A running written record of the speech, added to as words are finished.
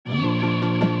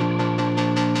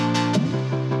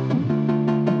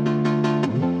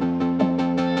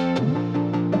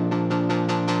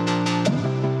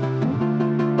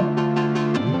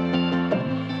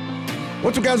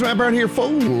What's up, guys? Matt Brown here for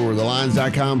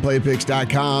TheLines.com,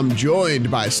 PlayPicks.com,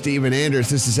 joined by Steven Anders.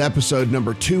 This is episode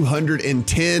number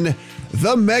 210, the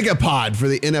Megapod for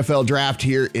the NFL Draft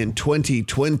here in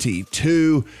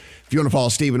 2022. If you want to follow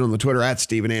Steven on the Twitter at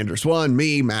StevenAnders1,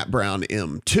 me, Matt Brown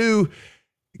M2.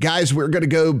 Guys, we're going to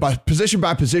go by position.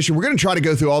 We're going to try to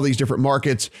go through all these different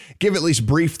markets, give at least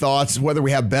brief thoughts, whether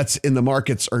we have bets in the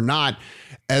markets or not,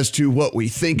 as to what we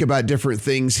think about different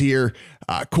things here.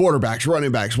 Quarterbacks,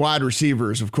 running backs, wide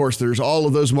receivers. Of course, there's all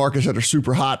of those markets that are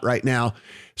super hot right now.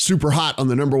 Super hot on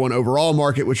the number one overall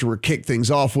market, which we'll kick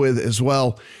things off with as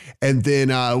well. And then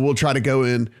we'll try to go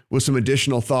in with some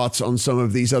additional thoughts on some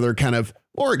of these other kind of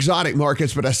more exotic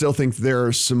markets, but I still think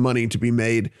there's some money to be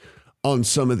made on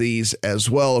some of these as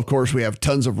well. Of course, we have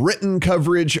tons of written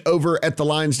coverage over at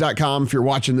thelines.com. If you're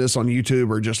watching this on YouTube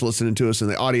or just listening to us in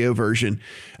the audio version,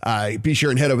 be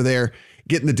sure and head over there,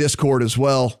 get in the Discord as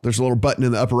well. There's a little button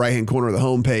in the upper right-hand corner of the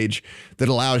homepage that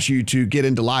allows you to get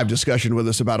into live discussion with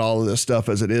us about all of this stuff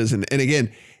as it is. And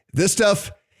again, this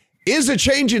stuff is a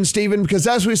changing, Steven, because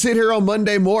as we sit here on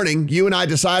Monday morning, you and I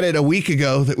decided a week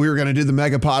ago that we were going to do the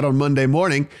Megapod on Monday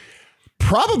morning,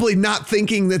 probably not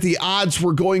thinking that the odds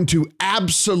were going to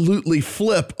absolutely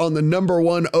flip on the number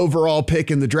one overall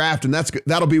pick in the draft. And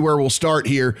that'll be where we'll start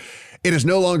here. It is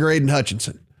no longer Aiden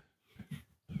Hutchinson.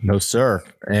 No, sir.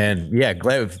 And yeah,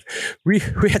 glad we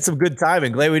had some good time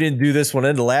and glad we didn't do this one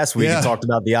into last week and talked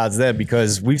about the odds then,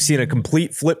 because we've seen a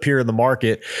complete flip here in the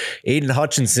market. Aiden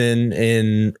Hutchinson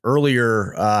in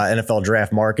earlier NFL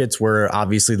draft markets, where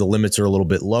obviously the limits are a little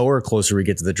bit lower. Closer we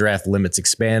get to the draft, limits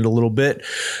expand a little bit.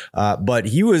 But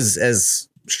he was as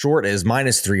short as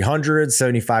minus 300,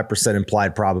 75%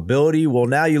 implied probability. Well,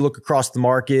 now you look across the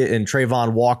market and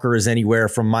Travon Walker is anywhere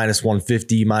from minus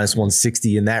 150, minus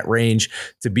 160 in that range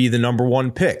to be the number one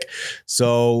pick.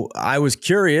 So I was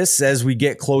curious as we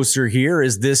get closer here,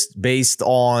 is this based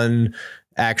on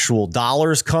actual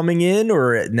dollars coming in,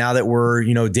 or now that we're,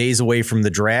 days away from the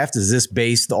draft, is this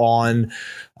based on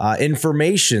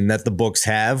information that the books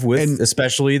have with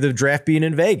especially the draft being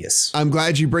in Vegas? I'm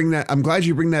glad you bring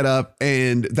that up.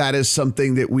 And that is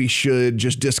something that we should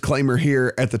just disclaimer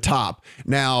here at the top.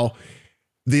 Now,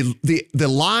 the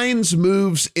lines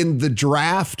moves in the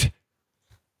draft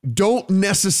don't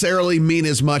necessarily mean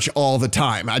as much all the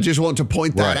time. I just want to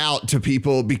point that out to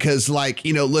people because,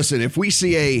 listen, if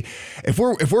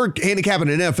we're handicapping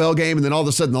an NFL game and then all of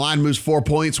a sudden the line moves 4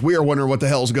 points, we are wondering what the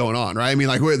hell's going on, right? I mean,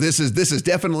 this is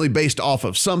definitely based off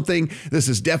of something. This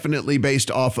is definitely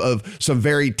based off of some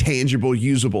very tangible,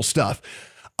 usable stuff.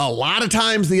 A lot of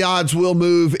times the odds will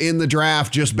move in the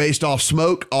draft just based off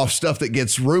smoke, off stuff that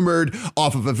gets rumored,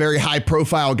 off of a very high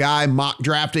profile guy mock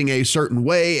drafting a certain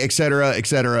way, et cetera, et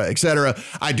cetera, et cetera.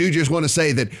 I do just want to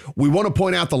say that we want to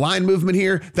point out the line movement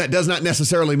here. That does not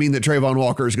necessarily mean that Travon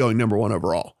Walker is going number one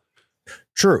overall.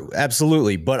 True,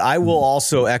 absolutely. But I will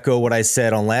also echo what I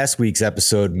said on last week's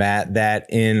episode, Matt, that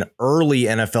in early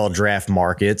NFL draft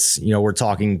markets, we're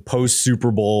talking post Super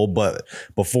Bowl, but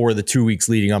before the 2 weeks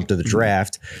leading up to the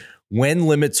draft, when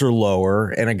limits are lower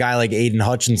and a guy like Aiden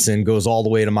Hutchinson goes all the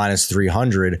way to minus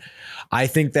 300, I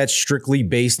think that's strictly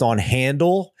based on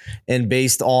handle and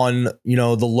based on,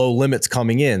 the low limits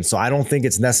coming in. So I don't think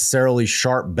it's necessarily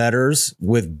sharp bettors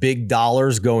with big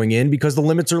dollars going in because the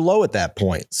limits are low at that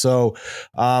point. So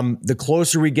the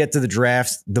closer we get to the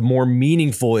draft, the more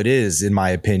meaningful it is, in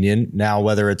my opinion. Now,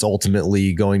 whether it's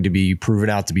ultimately going to be proven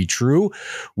out to be true,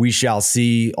 we shall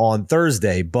see on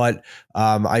Thursday. But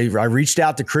I reached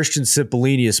out to Christian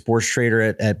Cipollini, a sports trader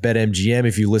at BetMGM.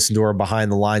 If you listen to our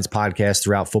Behind the Lines podcast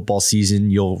throughout football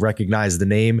season, you'll recognize the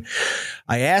name.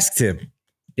 I asked him,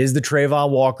 is the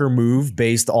Travon Walker move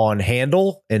based on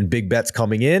handle and big bets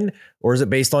coming in, or is it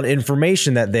based on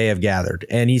information that they have gathered?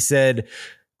 And he said,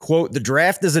 quote, "The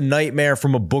draft is a nightmare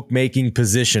from a bookmaking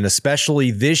position, especially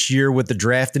this year with the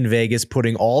draft in Vegas,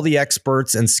 putting all the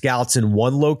experts and scouts in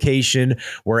one location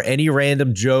where any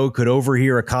random Joe could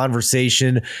overhear a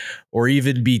conversation or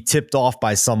even be tipped off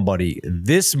by somebody.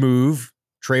 This move,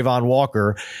 Travon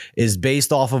Walker, is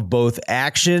based off of both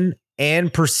action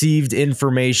and perceived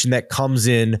information that comes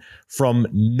in from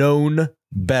known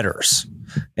bettors,"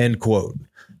 end quote.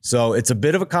 So it's a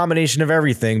bit of a combination of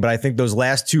everything, but I think those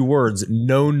last two words,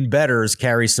 known bettors,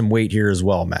 carry some weight here as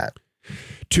well, Matt.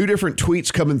 Two different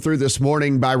tweets coming through this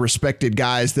morning by respected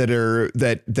guys that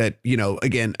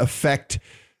again, affect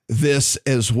this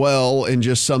as well, and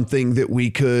just something that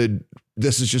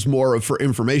this is just more for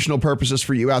informational purposes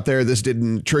for you out there. This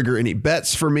didn't trigger any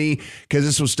bets for me because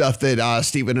this was stuff that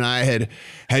Steven and I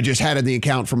had just had in the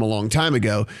account from a long time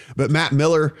ago. But Matt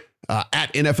Miller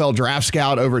at NFL Draft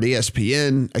Scout over at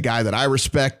ESPN, a guy that I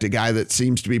respect, a guy that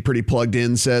seems to be pretty plugged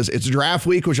in, says it's draft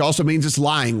week, which also means it's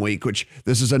lying week, which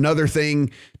this is another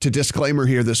thing to disclaimer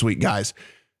here this week, guys.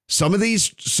 Some of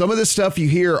this stuff you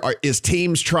hear is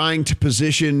teams trying to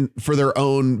position for their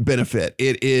own benefit.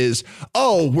 It is,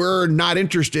 oh, we're not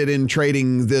interested in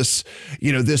trading this,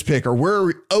 this pick, or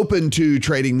we're open to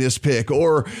trading this pick,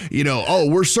 or, oh,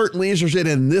 we're certainly interested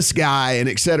in this guy, and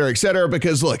et cetera,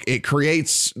 because look, it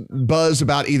creates buzz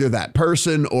about either that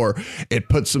person, or it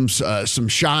puts some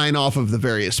shine off of the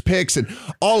various picks and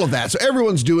all of that. So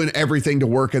everyone's doing everything to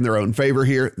work in their own favor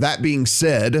here. That being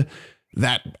said,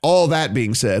 Matt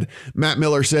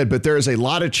Miller said, but there is a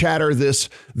lot of chatter this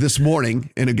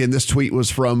morning. And again, this tweet was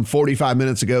from 45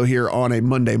 minutes ago here on a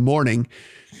Monday morning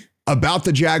about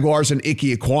the Jaguars and Ike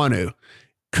Ekwonu.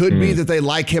 Could be that they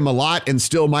like him a lot and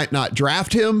still might not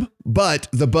draft him, but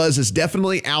the buzz is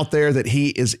definitely out there that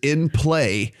he is in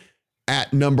play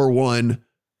at number 1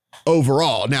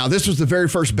 overall. Now, this was the very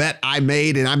first bet I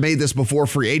made, and I made this before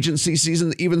free agency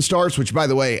season even starts, which, by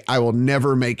the way, I will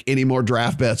never make any more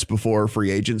draft bets before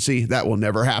free agency. That will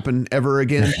never happen ever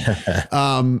again.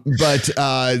 But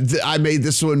I made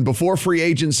this one before free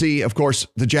agency. Of course,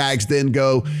 the Jags then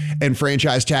go and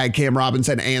franchise tag Cam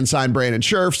Robinson and sign Brandon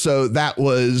Scherff. So that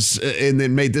was, and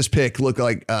then made this pick look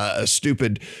like a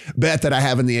stupid bet that I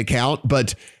have in the account.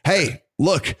 But hey,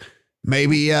 look,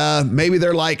 maybe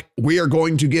they're like, we are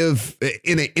going to give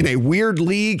in a weird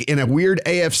league, in a weird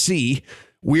AFC,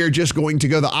 we are just going to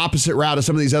go the opposite route of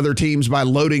some of these other teams by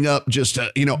loading up just,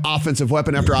 offensive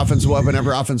weapon after offensive weapon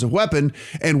after offensive weapon.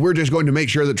 And we're just going to make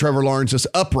sure that Trevor Lawrence is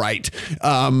upright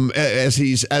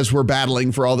as we're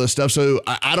battling for all this stuff. So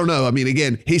I don't know. I mean,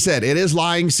 again, he said it is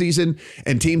lying season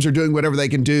and teams are doing whatever they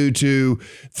can do to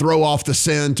throw off the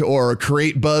scent or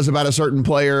create buzz about a certain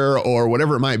player or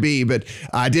whatever it might be. But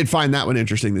I did find that one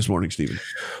interesting this morning, Stephen.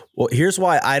 Well, here's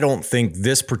why I don't think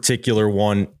this particular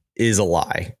one is a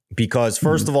lie. Because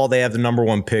first of all, they have the number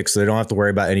 1 pick, so they don't have to worry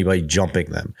about anybody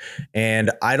jumping them. And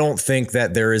I don't think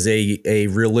that there is a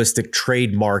realistic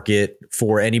trade market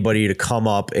for anybody to come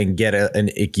up and get an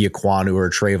Ike Ekwonu or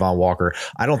a Trayvon Walker.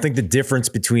 I don't think the difference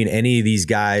between any of these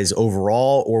guys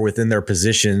overall or within their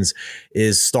positions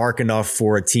is stark enough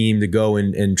for a team to go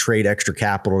and trade extra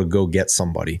capital to go get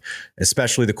somebody,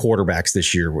 especially the quarterbacks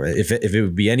this year. If it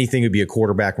would be anything, it'd be a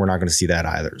quarterback. We're not going to see that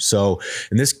either. So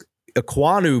in this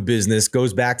Ekwonu business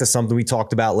goes back to something we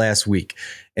talked about last week.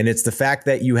 And it's the fact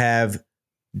that you have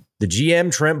the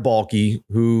GM Trent Baalke,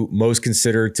 who most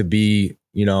consider to be,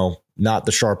 not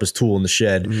the sharpest tool in the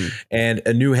shed, and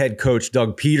a new head coach,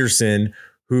 Doug Peterson,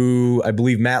 who I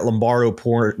believe Matt Lombardo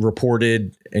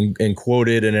reported and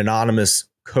quoted an anonymous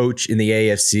coach in the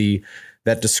AFC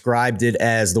that described it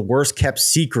as the worst kept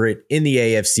secret in the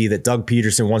AFC that Doug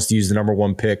Peterson wants to use the number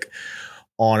 1 pick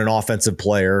on an offensive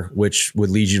player, which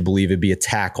would lead you to believe it'd be a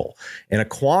tackle. And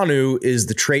Ekwonu is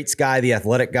the traits guy, the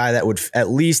athletic guy that would, at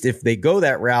least if they go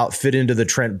that route, fit into the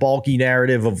Trent Baalke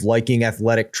narrative of liking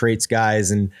athletic traits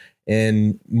guys and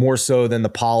more so than the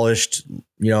polished,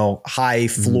 high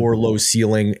floor, low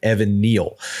ceiling Evan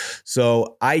Neal.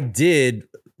 So I did,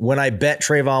 when I bet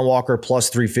Trayvon Walker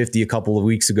plus 350 a couple of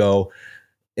weeks ago,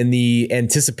 in the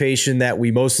anticipation that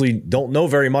we mostly don't know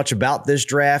very much about this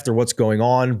draft or what's going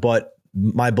on, but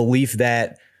my belief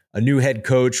that a new head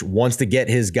coach wants to get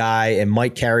his guy and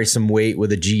might carry some weight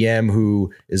with a GM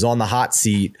who is on the hot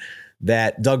seat,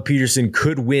 that Doug Peterson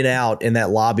could win out in that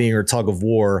lobbying or tug of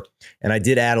war. And I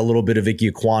did add a little bit of Ike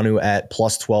Ekwonu at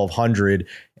plus 1,200.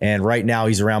 And right now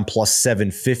he's around plus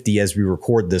 750 as we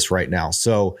record this right now.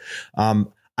 So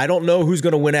I don't know who's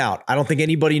going to win out. I don't think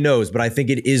anybody knows, but I think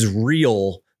it is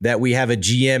real that we have a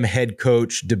GM head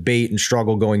coach debate and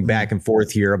struggle going back and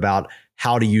forth here about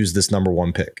how to use this number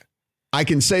 1 pick. I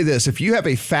can say this. If you have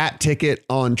a fat ticket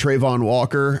on Trayvon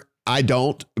Walker, I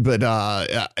don't, but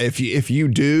if you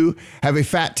do have a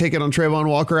fat ticket on Trayvon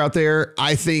Walker out there,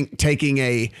 I think taking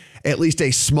at least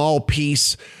a small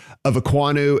piece of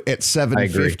Ekwonu at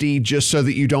 750, just so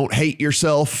that you don't hate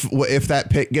yourself if that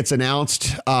pick gets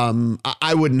announced.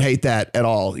 I wouldn't hate that at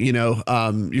all.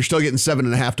 You're still getting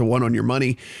 7.5 to 1 on your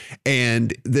money.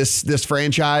 And this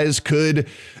franchise could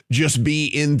just be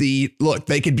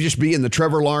they could just be in the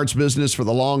Trevor Lawrence business for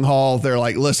the long haul. They're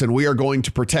like, listen, we are going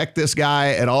to protect this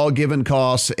guy at all given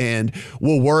costs. And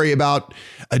we'll worry about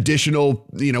additional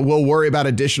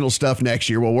stuff next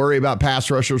year. We'll worry about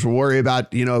pass rushers. We'll worry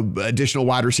about, additional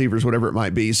wide receivers, whatever it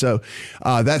might be. So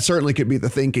that certainly could be the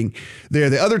thinking there.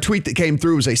 The other tweet that came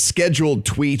through was a scheduled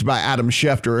tweet by Adam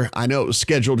Schefter. I know it was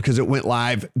scheduled because it went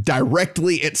live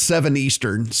directly at 7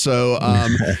 Eastern. So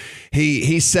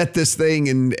he set this thing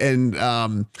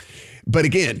but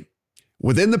again,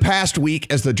 Within the past week,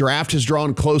 as the draft has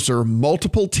drawn closer,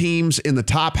 multiple teams in the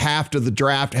top half of the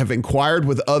draft have inquired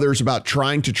with others about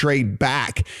trying to trade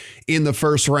back in the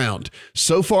first round.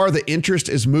 So far, the interest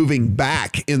is moving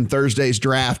back in Thursday's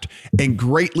draft and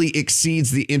greatly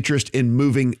exceeds the interest in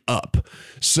moving up.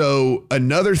 So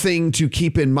another thing to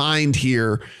keep in mind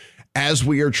here as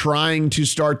we are trying to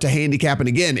start to handicap, and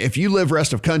again, if you live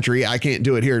rest of country, I can't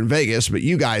do it here in Vegas, but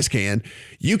you guys can.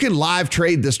 You can live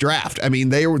trade this draft. I mean,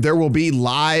 there will be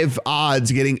live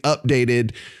odds getting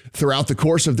updated throughout the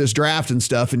course of this draft and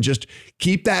stuff, and just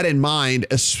keep that in mind,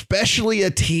 especially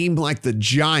a team like the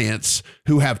Giants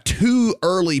who have 2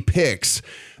 early picks.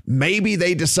 Maybe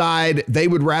they decide they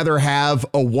would rather have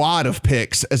a wad of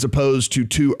picks as opposed to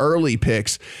 2 early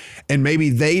picks. And maybe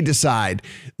they decide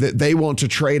that they want to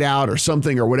trade out or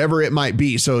something or whatever it might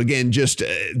be. So again, just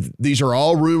these are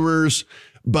all rumors,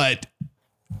 but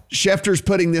Schefter's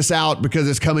putting this out because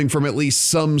it's coming from at least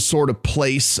some sort of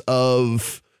place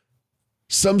of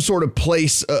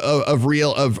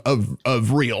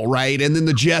real, right? And then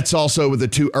the Jets also with the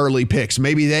 2 early picks.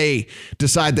 Maybe they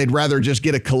decide they'd rather just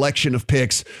get a collection of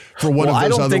picks for one of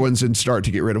those other ones and start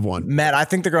to get rid of one. Matt, I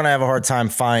think they're going to have a hard time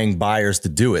finding buyers to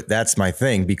do it. That's my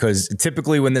thing, because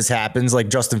typically when this happens, like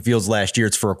Justin Fields last year,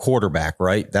 it's for a quarterback,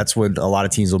 right? That's when a lot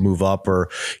of teams will move up, or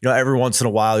every once in a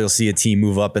while you'll see a team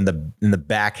move up in the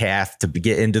back half to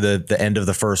get into the end of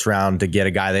the first round to get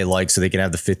a guy they like so they can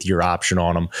have the 5th-year option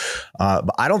on them.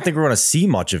 But I don't think we're going to see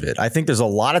much of it. I think there's a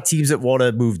lot of teams that want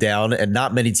to move down and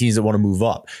not many teams that want to move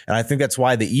up. And I think that's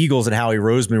why the Eagles and Howie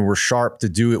Roseman were sharp to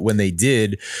do it when they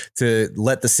did, to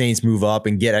let the Saints move up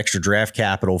and get extra draft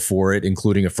capital for it,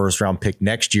 including a first-round pick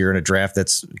next year in a draft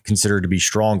that's considered to be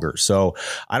stronger. So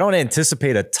I don't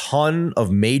anticipate a ton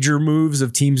of major moves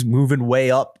of teams moving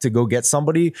way up to go get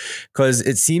somebody, because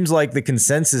it seems like the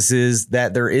consensus is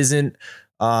that there isn't.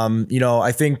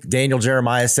 I think Daniel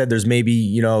Jeremiah said there's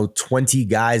maybe, 20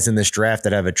 guys in this draft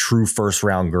that have a true first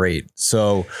round grade.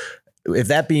 So if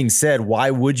that being said, why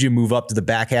would you move up to the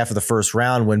back half of the first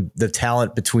round when the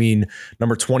talent between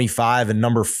number 25 and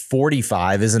number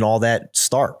 45 isn't all that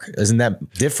stark? Isn't that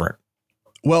different?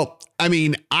 Well, I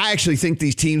mean, I actually think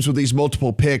these teams with these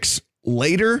multiple picks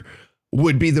later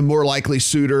would be the more likely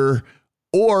suitor.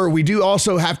 Or we do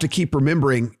also have to keep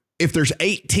remembering, if there's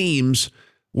 8 teams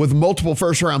with multiple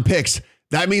first round picks,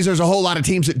 that means there's a whole lot of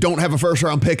teams that don't have a first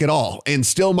round pick at all and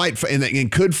still might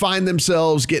and could find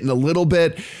themselves getting a little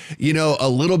bit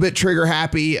trigger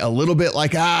happy, a little bit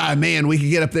like, man, we could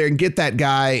get up there and get that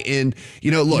guy. And, look.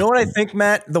 You know what I think,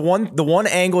 Matt? The one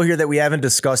angle here that we haven't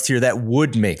discussed here that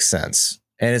would make sense,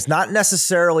 and it's not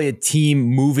necessarily a team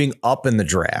moving up in the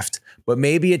draft, but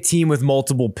maybe a team with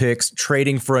multiple picks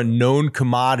trading for a known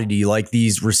commodity, like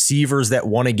these receivers that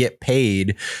want to get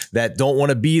paid, that don't want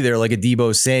to be there, like a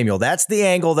Deebo Samuel. That's the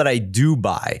angle that I do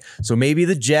buy. So maybe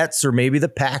the Jets or maybe the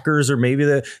Packers or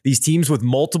maybe these teams with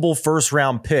multiple first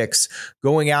round picks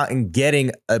going out and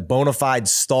getting a bona fide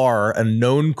star, a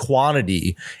known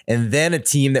quantity, and then a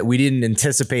team that we didn't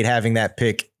anticipate having that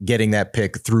pick, getting that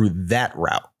pick through that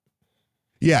route.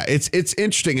 Yeah, it's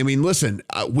interesting. I mean, listen,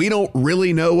 we don't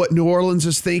really know what New Orleans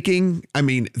is thinking. I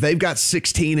mean, they've got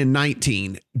 16 and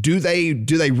 19. Do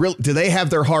they have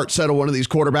their heart set on one of these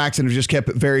quarterbacks and have just kept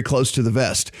it very close to the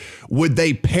vest? Would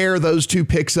they pair those 2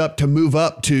 picks up to move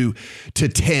up to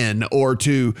 10 or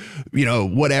to,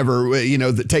 whatever,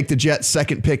 take the Jets'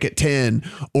 second pick at 10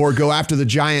 or go after the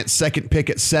Giants' second pick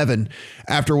at 7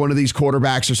 after one of these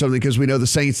quarterbacks or something, because we know the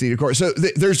Saints need a quarterback. So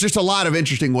there's just a lot of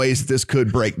interesting ways that this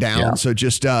could break down. Yeah. So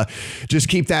just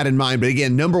keep that in mind. But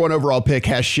again, number 1 overall pick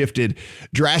has shifted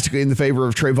drastically in the favor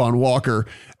of Trayvon Walker.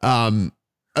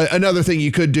 Another thing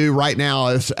you could do right now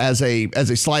as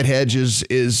a slight hedge is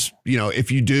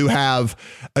if you do have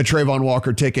a Trayvon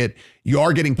Walker ticket, you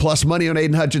are getting plus money on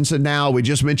Aiden Hutchinson now. We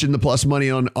just mentioned the plus money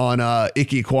on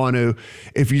Ike Ekwonu.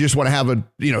 If you just want to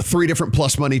have 3 different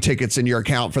plus money tickets in your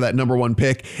account for that number 1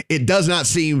 pick, it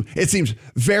seems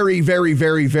very, very,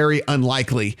 very, very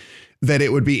unlikely that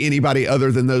it would be anybody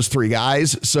other than those 3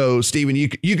 guys. So, Steven, you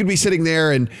could be sitting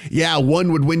there and,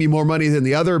 one would win you more money than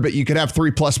the other, but you could have 3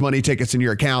 plus money tickets in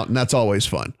your account, and that's always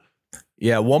fun.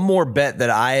 Yeah, one more bet that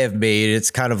I have made,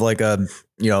 it's kind of like a,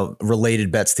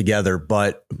 related bets together,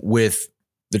 but with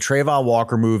the Trayvon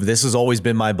Walker move, this has always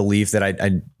been my belief that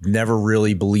I never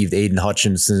really believed Aiden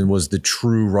Hutchinson was the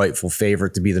true rightful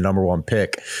favorite to be the number 1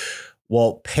 pick.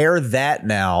 Well, pair that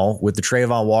now with the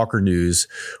Trayvon Walker news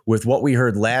with what we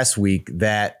heard last week,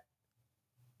 that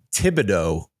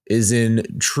Thibodeau is in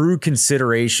true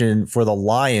consideration for the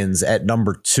Lions at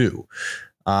number 2.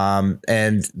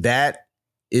 And that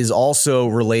is also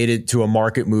related to a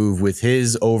market move with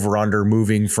his over-under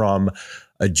moving from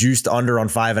a juiced under on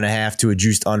 5.5 to a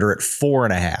juiced under at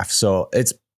 4.5. So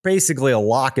it's basically a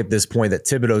lock at this point that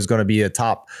Thibodeau is going to be a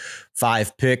top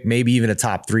 5 pick, maybe even a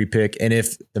top 3 pick. And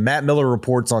if the Matt Miller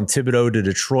reports on Thibodeau to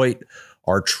Detroit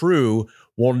are true,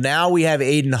 well, now we have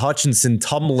Aiden Hutchinson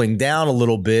tumbling down a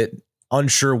little bit,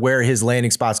 unsure where his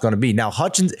landing spot's going to be. Now,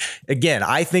 Hutchinson, again,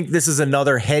 I think this is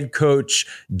another head coach,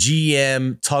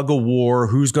 GM tug of war.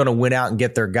 Who's going to win out and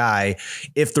get their guy?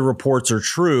 If the reports are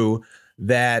true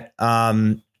that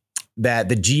that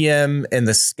the GM and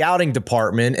the scouting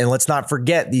department, and let's not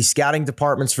forget, these scouting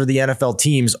departments for the NFL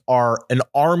teams are an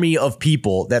army of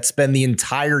people that spend the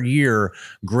entire year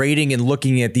grading and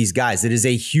looking at these guys. It is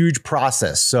a huge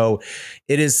process. So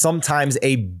it is sometimes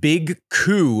a big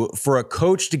coup for a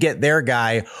coach to get their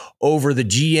guy over the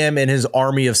GM and his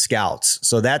army of scouts.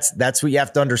 So that's what you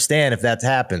have to understand if that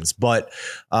happens. But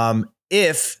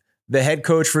if the head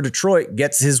coach for Detroit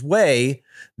gets his way,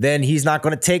 then he's not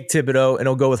going to take Thibodeau and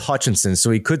he'll go with Hutchinson.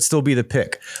 So he could still be the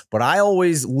pick. But I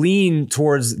always lean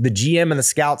towards the GM and the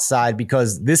scout side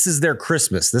because this is their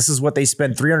Christmas. This is what they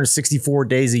spend 364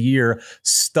 days a year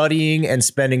studying and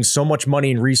spending so much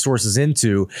money and resources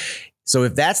into. So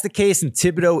if that's the case and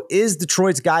Thibodeau is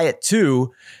Detroit's guy at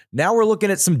 2, now we're looking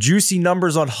at some juicy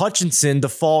numbers on Hutchinson to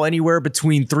fall anywhere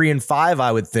between 3 and 5, I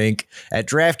would think. At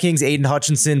DraftKings, Aiden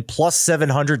Hutchinson plus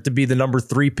 700 to be the number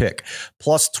 3 pick,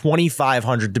 plus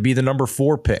 2,500 to be the number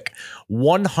 4 pick,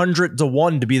 100 to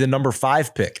 1 to be the number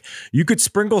 5 pick. You could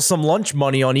sprinkle some lunch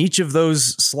money on each of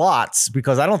those slots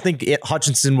because I don't think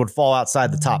Hutchinson would fall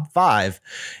outside the top 5.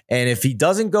 And if he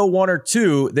doesn't go 1 or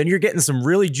 2, then you're getting some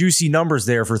really juicy numbers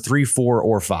there for 3, 4,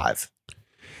 or 5.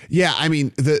 Yeah, I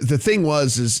mean, the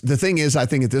thing is, I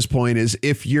think at this point is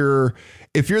if you're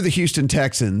the Houston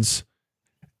Texans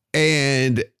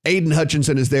and Aiden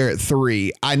Hutchinson is there at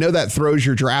 3, I know that throws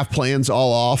your draft plans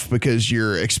all off because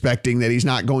you're expecting that he's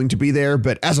not going to be there.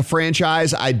 But as a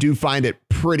franchise, I do find it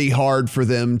pretty hard for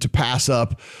them to pass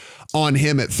up on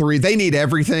him at 3. They need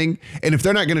everything. And if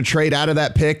they're not going to trade out of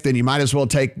that pick, then you might as well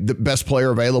take the best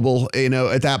player available,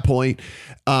 at that point.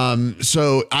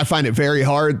 So I find it very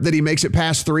hard that he makes it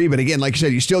past 3. But again, like you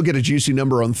said, you still get a juicy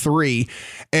number on 3.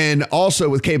 And also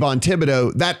with Kayvon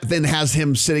Thibodeau, that then has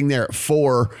him sitting there at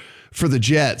 4 for the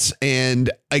Jets. And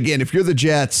again, if you're the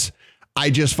Jets,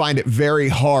 I just find it very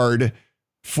hard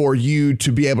for you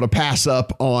to be able to pass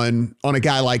up on a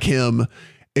guy like him.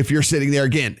 If you're sitting there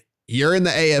again, you're in the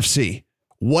AFC.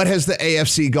 What has the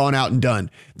AFC gone out and done?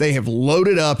 They have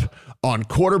loaded up on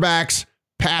quarterbacks,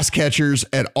 pass catchers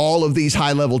at all of these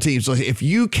high-level teams. So if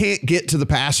you can't get to the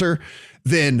passer,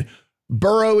 then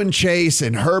Burrow and Chase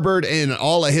and Herbert and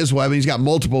all of his weapons. He's got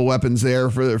multiple weapons there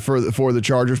for the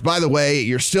Chargers. By the way,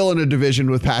 you're still in a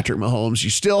division with Patrick Mahomes. You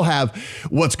still have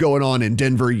what's going on in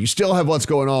Denver. You still have what's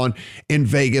going on in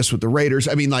Vegas with the Raiders.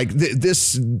 I mean, like the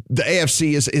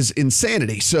AFC is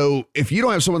insanity. So if you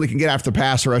don't have someone that can get after the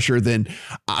pass rusher, then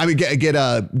I mean get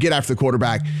after the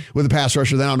quarterback with a pass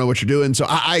rusher, then I don't know what you're doing. So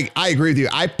I agree with you.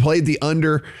 I played the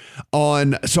under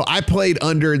and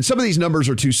some of these numbers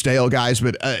are too stale, guys,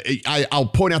 but I'll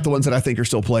point out the ones that I think are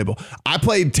still playable. I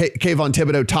played Kayvon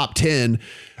Thibodeau top 10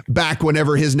 back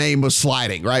whenever his name was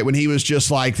sliding, right? When he was just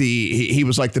like he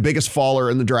was like the biggest faller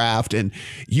in the draft, and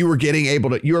you were able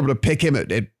to pick him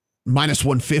at minus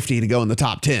 150 to go in the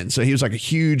top 10. So he was like a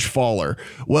huge faller.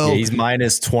 Well, yeah, he's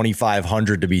minus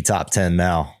 2,500 to be top 10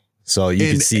 now. So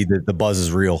you can see that the buzz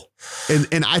is real.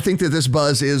 And I think that this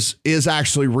buzz is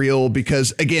actually real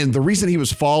because, again, the reason he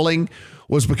was falling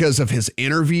was because of his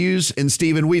interviews. And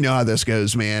Steven, we know how this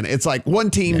goes, man. It's like one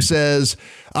team says,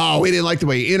 oh, we didn't like the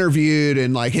way he interviewed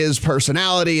and like his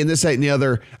personality and this, that, and the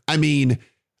other. I mean,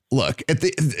 look,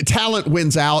 talent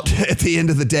wins out at the end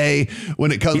of the day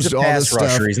when it comes to all this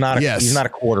rusher. stuff. He's not a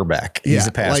quarterback. He's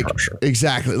a pass rusher.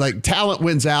 Exactly. Like talent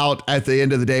wins out at the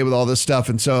end of the day with all this stuff.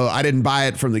 And so I didn't buy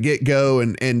it from the get-go.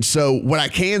 And so what I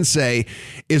can say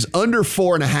is under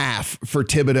 4.5 for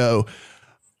Thibodeau.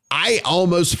 I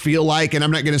almost feel like, and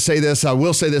I'm not going to say this, I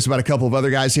will say this about a couple of other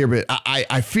guys here, but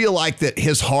I feel like that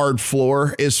his hard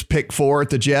floor is pick 4 at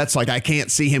the Jets. Like I can't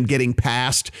see him getting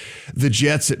past the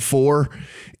Jets at 4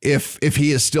 if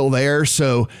he is still there.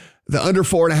 So the under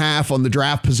 4.5 on the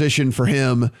draft position for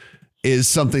him is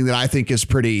something that I think is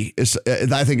pretty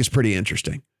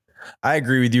interesting. I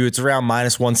agree with you. It's around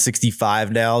minus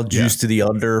 165 now, juiced to the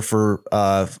under for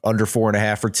under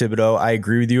 4.5 for Thibodeau. I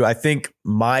agree with you. I think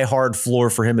my hard floor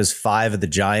for him is 5 of the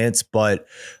Giants, but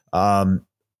I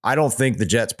don't think the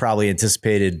Jets probably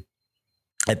anticipated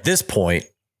at this point.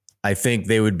 I think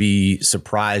they would be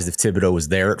surprised if Thibodeau was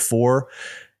there at 4.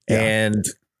 Yeah. And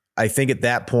I think at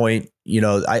that point,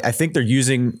 I think they're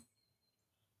using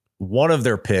one of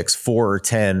their picks 4 or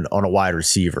 10 on a wide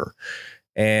receiver.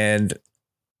 And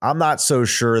I'm not so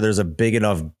sure there's a big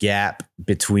enough gap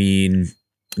between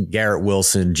Garrett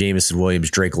Wilson, Jameson Williams,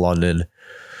 Drake London,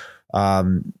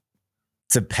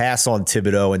 to pass on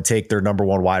Thibodeaux and take their number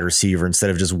one wide receiver instead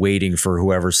of just waiting for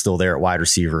whoever's still there at wide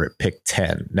receiver at pick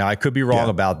 10. Now, I could be wrong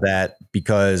about that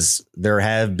because there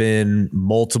have been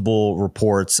multiple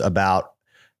reports about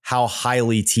how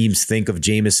highly teams think of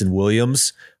Jameson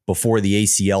Williams before the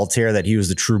ACL tear, that he was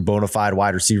the true bona fide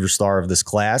wide receiver star of this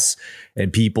class.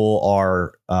 And people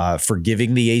are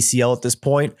forgiving the ACL at this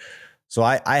point. So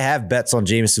I have bets on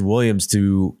Jameson Williams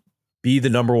to be the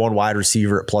number one wide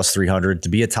receiver at plus 300, to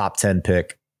be a top 10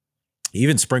 pick.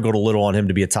 Even sprinkled a little on him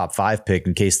to be a top 5 pick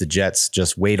in case the Jets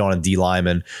just wait on a D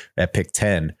lineman at pick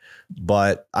 10.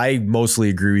 But I mostly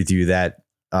agree with you that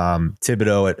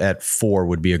Thibodeaux at 4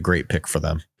 would be a great pick for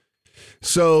them.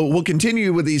 So we'll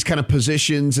continue with these kind of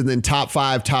positions and then top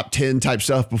 5, top 10 type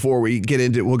stuff before we get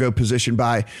into it. We'll go position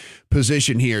by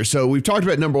position here. So we've talked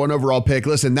about number 1 overall pick.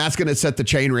 Listen, that's going to set the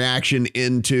chain reaction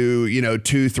into,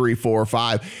 2, 3, 4,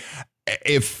 5.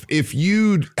 If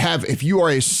you are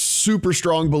a super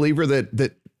strong believer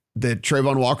that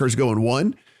Travon Walker is going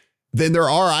 1, then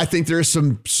I think there's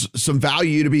some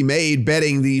value to be made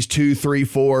betting these 2, 3,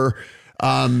 4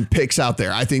 picks out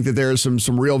there. I think that there's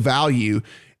some real value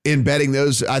in betting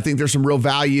those. I think there's some real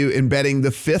value in betting the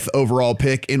 5th overall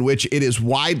pick, in which it is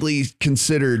widely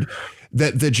considered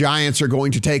that the Giants are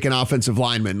going to take an offensive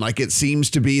lineman. Like, it seems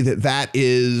to be that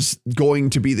is going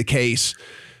to be the case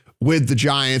with the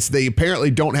Giants. They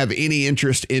apparently don't have any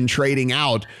interest in trading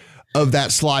out of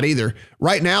that slot either.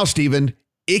 Right now, Steven,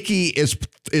 Icky is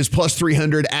plus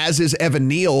 300, as is Evan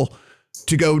Neal,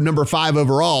 to go number 5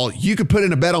 overall. You could put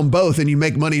in a bet on both and you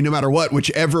make money no matter what,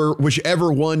 whichever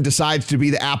one decides to be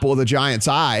the apple of the Giants'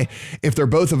 eye. If they're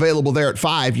both available there at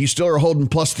 5, you still are holding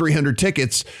plus 300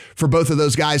 tickets for both of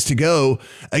those guys to go.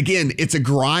 Again, it's a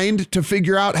grind to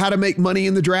figure out how to make money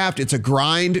in the draft. It's a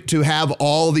grind to have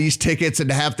all these tickets and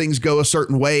to have things go a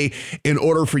certain way in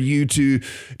order for you to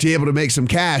be able to make some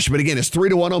cash. But again, it's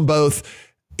 3-1 on both.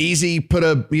 Easy, put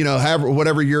a,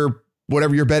 whatever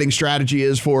your betting strategy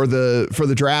is for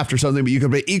the draft or something, but you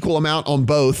can pay equal amount on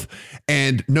both.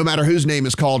 And no matter whose name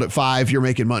is called at 5, you're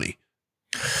making money.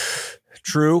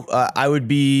 True. I would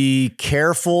be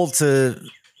careful to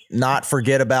not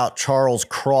forget about Charles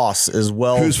Cross as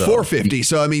well. Who's 450.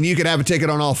 So, I mean, you could have a ticket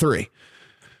on all 3.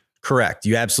 Correct.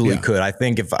 You absolutely could. I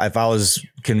think if I was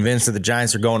convinced that the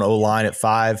Giants are going O-line at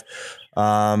 5,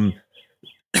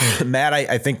 Matt,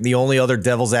 I think the only other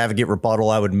devil's advocate rebuttal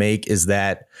I would make is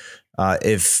that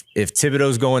if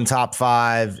Thibodeau's going top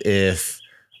 5, if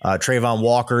Travon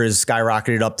Walker is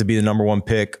skyrocketed up to be the number 1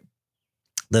 pick,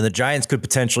 then the Giants could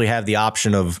potentially have the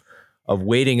option of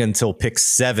waiting until pick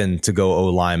 7 to go O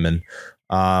lineman,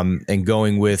 and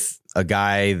going with a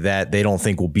guy that they don't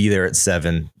think will be there at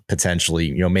 7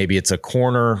 potentially. Maybe it's a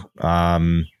corner.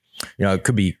 It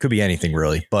could be anything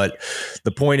really. But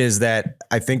the point is that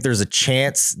I think there's a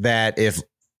chance that if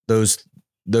those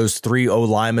 3 O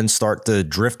linemen start to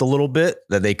drift a little bit,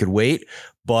 that they could wait.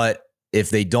 But if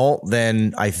they don't,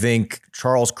 then I think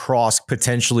Charles Cross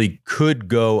potentially could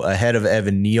go ahead of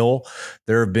Evan Neal.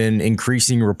 There have been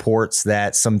increasing reports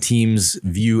that some teams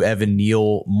view Evan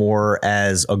Neal more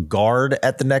as a guard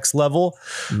at the next level.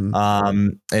 Mm-hmm.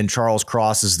 And Charles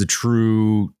Cross is the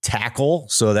true tackle,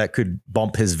 so that could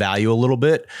bump his value a little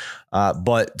bit.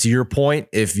 But to your point,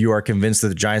 if you are convinced that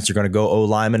the Giants are going to go O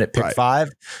lineman at pick 5,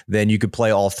 then you could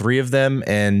play all 3 of them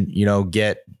and,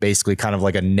 get basically kind of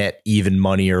like a net even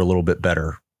money or a little bit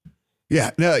better.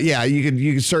 Yeah, no, yeah,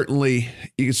 you could certainly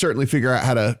figure out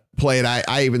how to play it.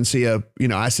 I even see a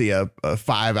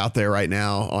 5 out there right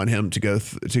now on him to go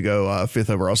 5th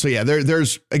overall. So yeah,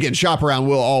 there's again, shop around.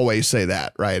 We'll always say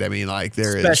that, right? I mean, like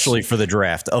especially for the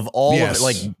draft of all of it,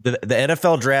 like the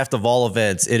NFL draft of all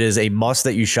events, it is a must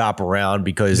that you shop around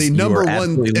because the number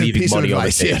one piece of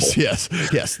advice.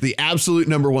 Yes. The absolute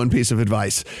number 1 piece of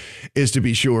advice is to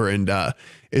be sure and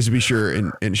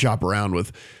shop around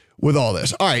with all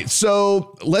this. All right.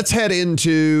 So let's head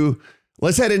into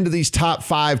these top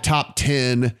 5, top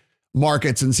 10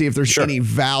 markets and see if there's any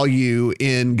value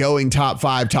in going top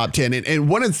 5, top 10. And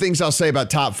one of the things I'll say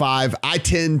about top 5, I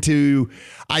tend to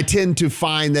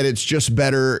find that it's just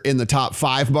better in the top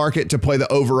 5 market to play the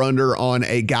over under on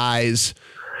a guy's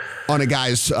on a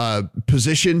guy's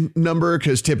position number,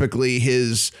 because typically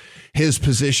his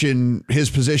position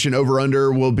over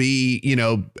under will be,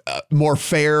 more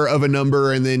fair of a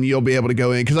number, and then you'll be able to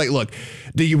go in. Because, like, look,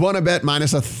 do you want to bet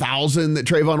minus 1,000 that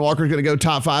Trayvon Walker is going to go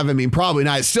top 5? I mean, probably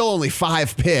not. It's still only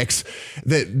 5 picks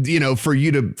that, for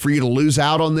you to lose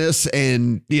out on this.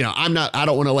 And, I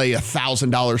don't want to lay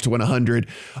 $1,000 to win 100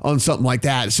 on something like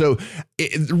that. So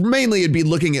mainly it'd be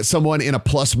looking at someone in a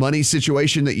plus money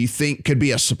situation that you think could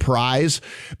be a surprise,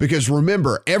 because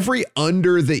remember, every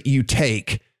under that you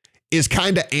take is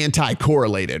kind of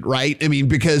anti-correlated, right? I mean,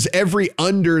 because every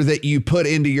under that you put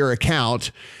into your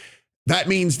account, that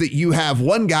means that you have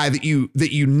one guy that you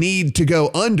need to go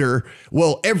under.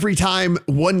 Well, every time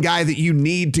one guy that you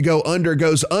need to go under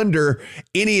goes under,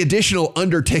 any additional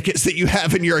under tickets that you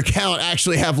have in your account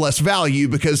actually have less value,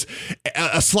 because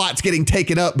a slot's getting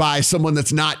taken up by someone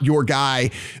that's not your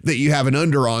guy that you have an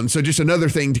under on. So just another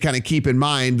thing to kind of keep in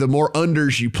mind, the more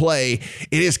unders you play,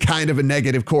 it is kind of a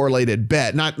negative correlated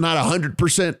bet. Not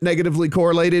 100% negatively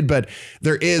correlated, but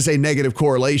there is a negative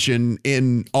correlation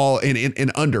in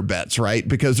under bets, right?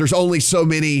 Because there's only so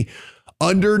many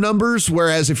under numbers,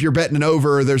 whereas if you're betting an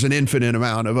over, there's an infinite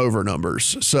amount of over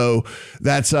numbers. So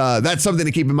that's something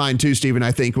to keep in mind too, Stephen.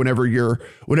 I think whenever you're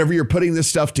putting this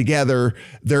stuff together,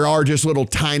 there are just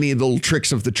tiny little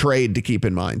tricks of the trade to keep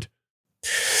in mind.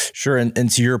 Sure. And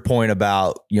to your point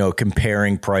about,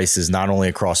 comparing prices, not only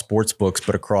across sports books,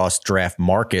 but across draft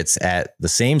markets at the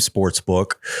same sports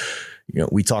book.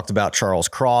 We talked about Charles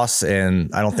Cross,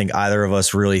 and I don't think either of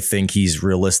us really think he's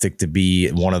realistic to be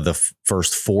one of the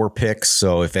first 4 picks.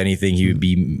 So if anything, he would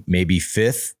be maybe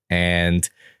 5th, and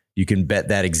you can bet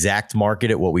that exact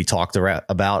market at what we talked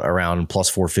about around plus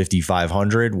 450,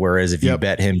 500. Whereas if you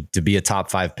bet him to be a top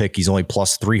 5 pick, he's only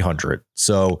plus 300.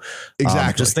 So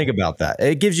exactly, just think about that.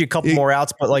 It gives you a couple more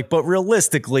outs, but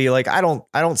realistically, I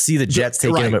don't see the Jets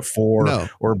taking him at 4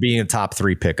 or being a top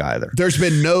 3 pick either. There's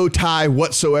been no tie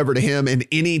whatsoever to him in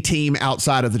any team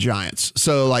outside of the Giants.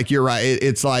 So you're right.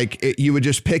 It's you would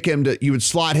just pick him you would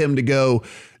slot him to go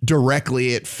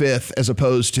directly at 5th as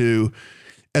opposed to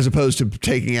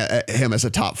taking him as a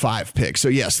top 5 pick. So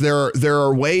yes, there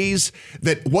are ways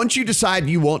that once you decide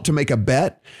you want to make a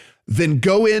bet, then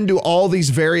go into all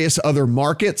these various other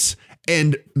markets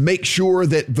and make sure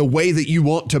that the way that you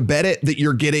want to bet it, that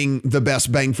you're getting the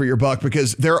best bang for your buck,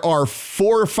 because there are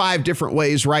 4 or 5 different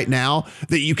ways right now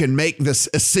that you can make this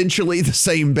essentially the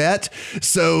same bet.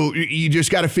 So you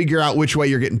just got to figure out which way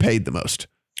you're getting paid the most.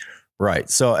 Right.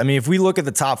 So, I mean, if we look at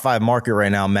the top 5 market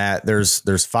right now, Matt,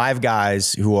 there's 5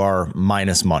 guys who are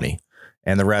minus money,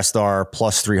 and the rest are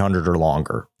plus 300 or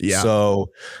longer. Yeah.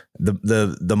 So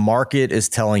the market is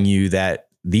telling you that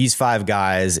these 5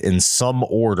 guys in some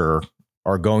order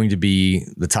are going to be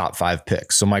the top 5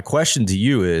 picks. So my question to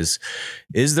you is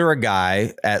there a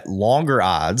guy at longer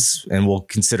odds, and we'll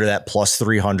consider that plus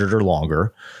 300 or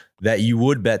longer, that you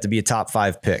would bet to be a top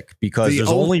 5 pick? Because there's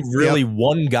only really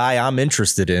one guy I'm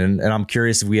interested in, and I'm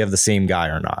curious if we have the same guy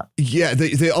or not. Yeah,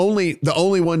 the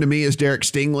only one to me is Derek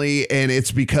Stingley, and it's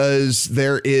because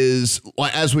there is,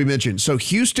 as we mentioned, so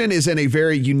Houston is in a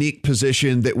very unique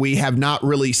position that we have not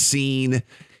really seen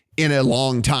in a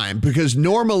long time, because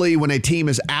normally when a team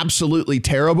is absolutely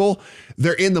terrible,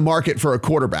 they're in the market for a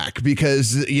quarterback,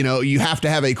 because you have to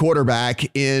have a quarterback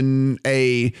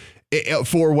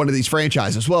for one of these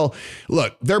franchises. Well,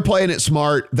 look, they're playing it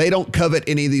smart. They don't covet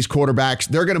any of these quarterbacks.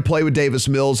 They're going to play with Davis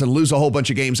Mills and lose a whole bunch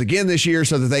of games again this year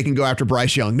so that they can go after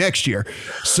Bryce Young next year.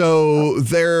 So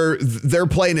they're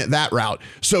playing it that route.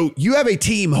 So you have a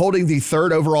team holding the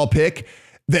 3rd overall pick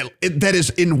that is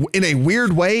in a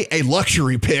weird way a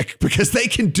luxury pick, because they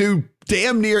can do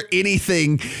damn near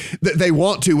anything that they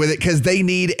want to with it, because they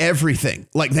need everything.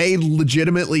 They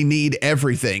legitimately need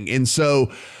everything. And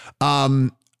so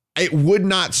it would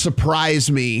not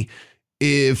surprise me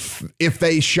if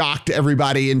they shocked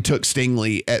everybody and took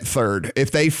Stingley at 3rd. If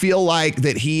they feel like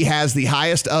that he has the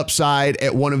highest upside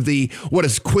at what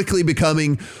is quickly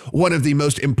becoming one of the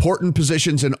most important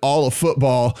positions in all of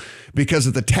football, because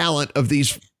of the talent of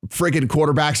these friggin'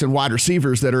 quarterbacks and wide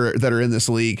receivers that are in this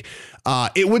league,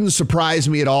 it wouldn't surprise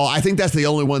me at all. I think that's the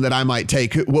only one that I might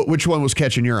take. Which one was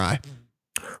catching your eye?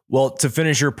 Well, to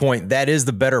finish your point, that is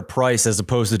the better price as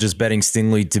opposed to just betting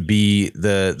Stingley to be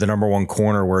the number 1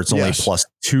 corner, where it's only plus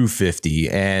 250.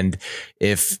 And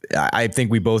if I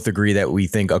think we both agree that we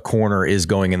think a corner is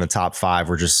going in the top 5,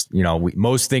 we're just, we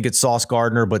most think it's Sauce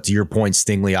Gardner, but to your point,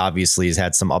 Stingley obviously has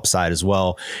had some upside as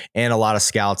well. And a lot of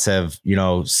scouts have,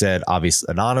 said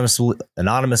obviously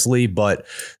anonymously, but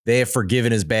they have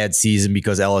forgiven his bad season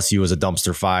because LSU was a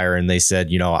dumpster fire. And they said,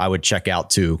 I would check out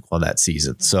too on that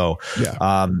season. So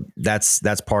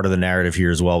that's part of the narrative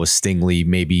here as well, with Stingley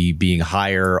maybe being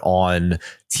higher on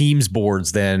teams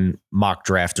boards than mock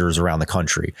drafters around the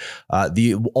country.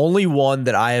 The only one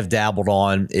that I have dabbled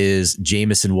on is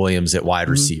Jameson Williams at wide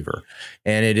receiver.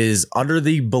 And it is under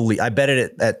the belief, I bet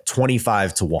it at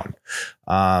 25-1.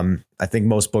 I think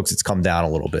most books it's come down a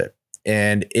little bit.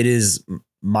 And it is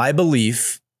my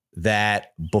belief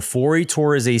that before he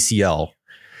tore his ACL,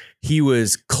 he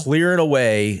was clearing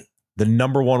away the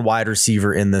number 1 wide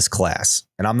receiver in this class.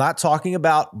 And I'm not talking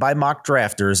about by mock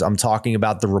drafters. I'm talking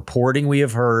about the reporting we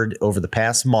have heard over the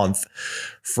past month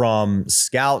from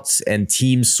scouts and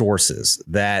team sources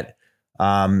that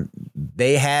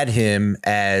they had him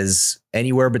as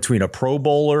anywhere between a Pro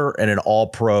Bowler and an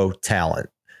All-Pro talent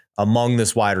among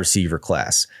this wide receiver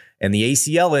class. And the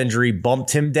ACL injury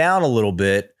bumped him down a little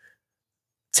bit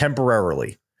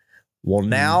temporarily. Well,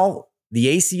 now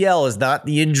the ACL is not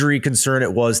the injury concern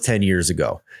it was 10 years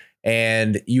ago.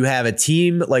 And you have a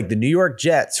team like the New York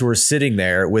Jets who are sitting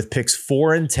there with picks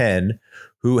 4 and 10,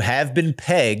 who have been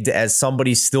pegged as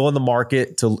somebody still in the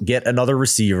market to get another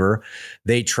receiver.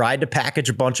 They tried to package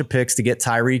a bunch of picks to get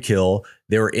Tyreek Hill.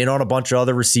 They were in on a bunch of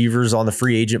other receivers on the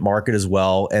free agent market as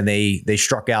well. And they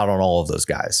struck out on all of those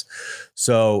guys.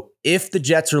 So if the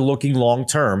Jets are looking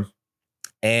long-term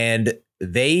and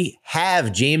they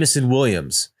have Jameson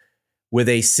Williams with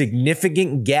a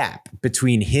significant gap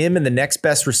between him and the next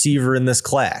best receiver in this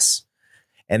class,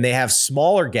 and they have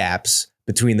smaller gaps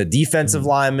between the defensive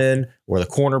linemen or the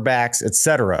cornerbacks,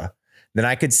 etc., then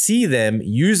I could see them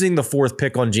using the 4th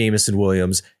pick on Jameson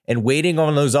Williams and waiting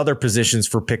on those other positions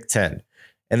for pick 10.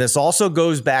 And this also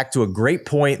goes back to a great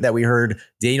point that we heard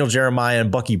Daniel Jeremiah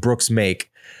and Bucky Brooks make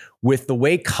with the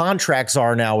way contracts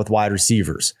are now with wide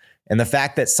receivers. And the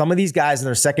fact that some of these guys in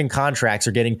their second contracts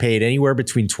are getting paid anywhere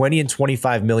between $20 and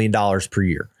 $25 million per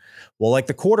year. Well, like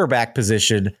the quarterback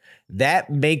position, that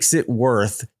makes it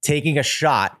worth taking a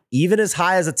shot, even as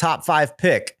high as a top 5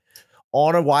 pick,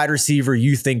 on a wide receiver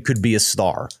you think could be a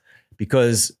star.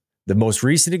 Because the most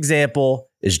recent example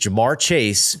is Jamar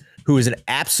Chase, who is an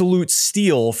absolute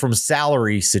steal from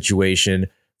salary situation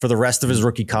for the rest of his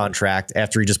rookie contract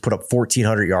after he just put up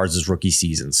 1,400 yards his rookie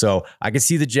season. So I can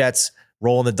see the Jets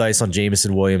rolling the dice on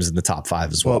Jameson Williams in the top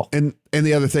 5 as well. And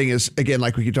the other thing is, again,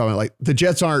 like we keep talking about, like the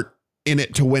Jets aren't in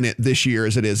it to win it this year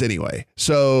as it is anyway.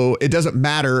 So it doesn't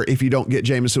matter if you don't get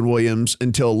Jameson Williams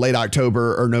until late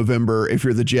October or November if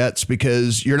you're the Jets,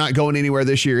 because you're not going anywhere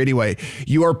this year anyway.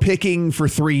 You are picking for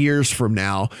 3 years from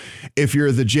now if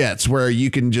you're the Jets, where you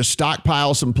can just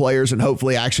stockpile some players and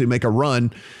hopefully actually make a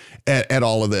run at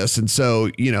all of this. And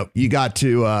so, you got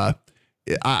to,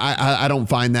 I don't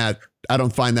find that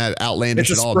outlandish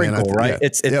at all, man. It's a sprinkle, right?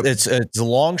 Yeah. It's a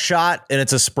long shot and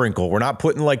it's a sprinkle. We're not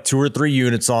putting like 2 or 3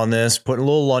 units on this, putting a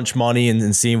little lunch money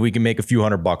and seeing if we can make a few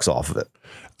 $100 off of it.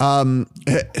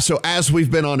 So as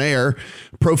we've been on air,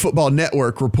 Pro Football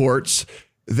Network reports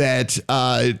that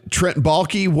Trent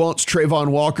Baalke wants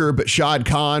Trayvon Walker, but Shad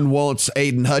Khan wants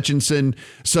Aiden Hutchinson.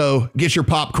 So get your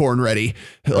popcorn ready.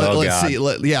 Let's see.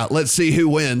 Let's see who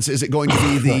wins. Is it going to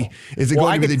be the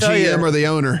GM or the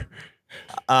owner?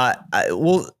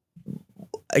 We'll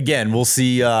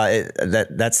see.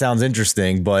 That sounds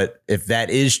interesting, but if that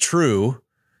is true,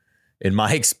 in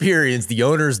my experience, the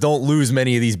owners don't lose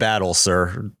many of these battles,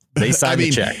 sir. They sign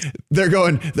the check.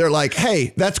 They're like,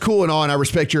 hey, that's cool and all, and I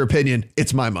respect your opinion.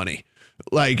 It's my money.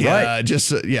 Like, right.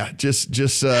 So are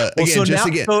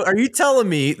you telling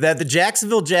me that the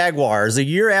Jacksonville Jaguars, a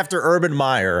year after Urban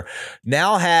Meyer,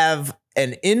 now have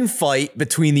an infight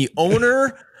between the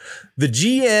owner, the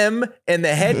GM, and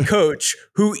the head coach,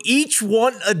 who each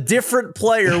want a different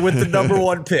player with the number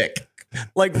 1 pick?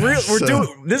 Like, this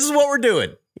is what we're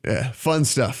doing. Yeah, fun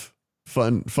stuff.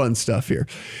 Fun stuff here.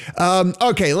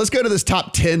 Okay, let's go to this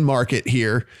top 10 market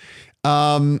here.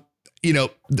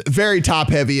 Very top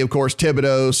heavy, of course,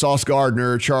 Thibodeau, Sauce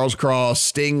Gardner, Charles Cross,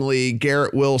 Stingley,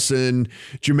 Garrett Wilson,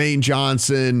 Jermaine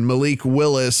Johnson, Malik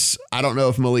Willis. I don't know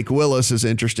if Malik Willis is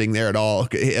interesting there at all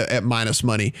at minus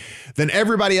money. Then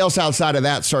everybody else outside of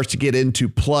that starts to get into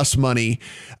plus money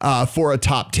for a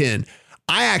top 10.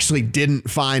 I actually didn't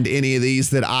find any of these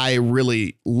that I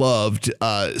really loved,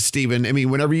 Stephen. I mean,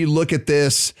 whenever you look at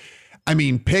this,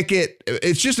 Pickett,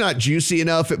 it's just not juicy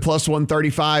enough at plus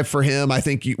 135 for him. I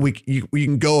think you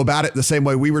can go about it the same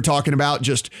way we were talking about,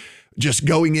 just just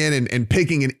going in and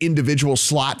picking an individual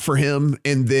slot for him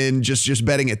and then just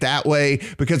betting it that way,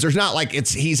 because there's not like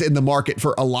he's in the market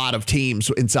for a lot of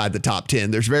teams inside the top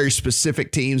 10. There's very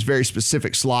specific teams, very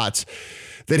specific slots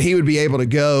that he would be able to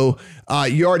go.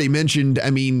 You already mentioned, I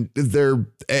mean, they're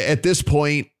at this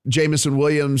point, Jameson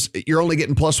Williams, you're only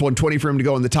getting plus 120 for him to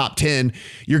go in the top 10.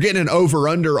 You're getting an over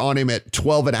under on him at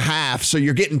 12.5. So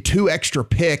you're getting 2 extra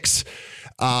picks.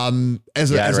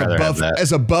 As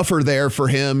a buffer there for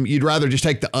him. You'd rather just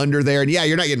take the under there, and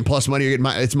you're not getting plus money, you're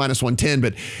getting it's minus 110,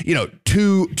 but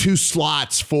two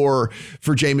slots for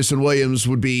Jameson Williams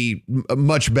would be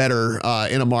much better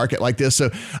in a market like this.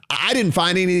 So I didn't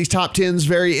find any of these top 10s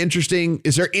very interesting.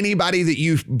 Is there anybody that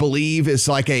you believe is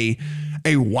like a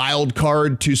wild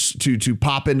card to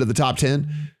pop into the top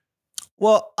 10?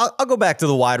 Well, I'll go back to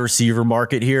the wide receiver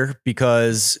market here,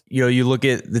 because, you look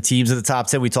at the teams in the top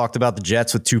 10. We talked about the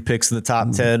Jets with 2 picks in the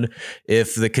top 10.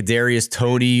 If the Kadarius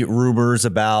Toney rumors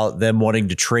about them wanting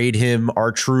to trade him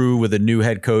are true, with a new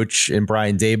head coach in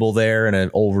Brian Daboll there and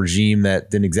an old regime that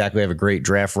didn't exactly have a great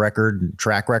draft record and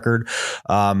track record,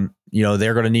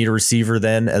 they're going to need a receiver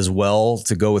then as well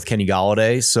to go with Kenny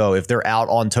Golladay. So if they're out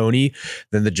on Toney,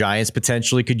 then the Giants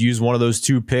potentially could use one of those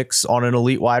 2 picks on an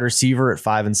elite wide receiver at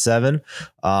 5 and 7.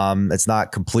 It's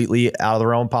not completely out of the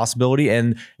realm of possibility.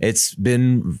 And it's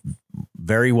been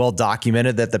very well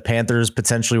documented that the Panthers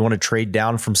potentially want to trade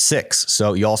down from 6.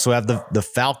 So you also have the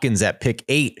Falcons at pick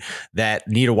 8 that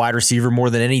need a wide receiver more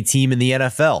than any team in the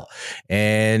NFL.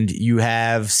 And you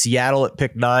have Seattle at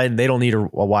pick 9. They don't need a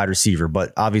wide receiver,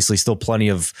 but obviously still plenty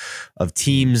of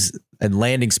teams and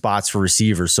landing spots for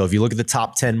receivers. So if you look at the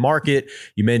top 10 market,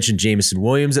 you mentioned Jameson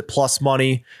Williams at plus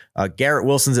money, Garrett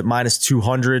Wilson's at minus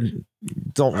 200.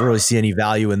 Don't really see any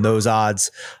value in those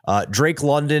odds. Drake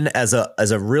London as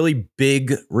a really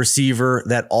big receiver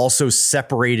that also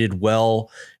separated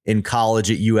well in college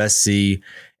at USC,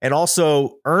 and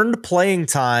also earned playing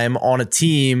time on a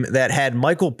team that had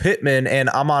Michael Pittman and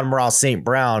Amon-Ra St.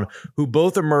 Brown, who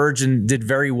both emerged and did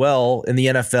very well in the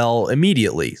NFL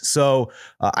immediately. So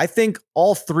I think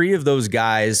all 3 of those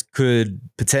guys could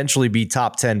potentially be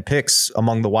top 10 picks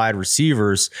among the wide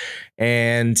receivers.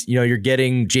 And, you're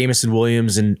getting Jameson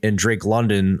Williams and Drake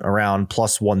London around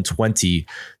plus 120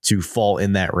 to fall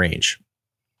in that range.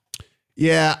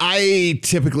 Yeah, I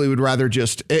typically would rather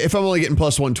just, if I'm only getting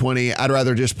plus 120, I'd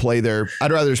rather just play their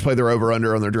over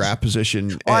under on their draft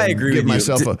position. And I agree. Give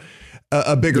myself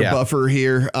a bigger buffer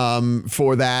here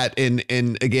for that. And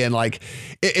again, like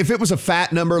if it was a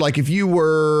fat number, like if you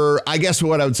were, I guess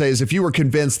what I would say is if you were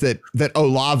convinced that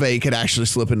Olave could actually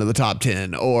slip into the top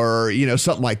 10 or,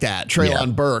 something like that,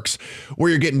 Treylon Burks, where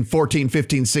you're getting 14,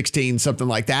 15, 16, something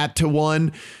like that to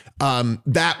 1.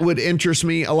 That would interest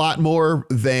me a lot more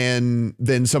than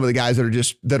some of the guys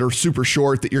that are super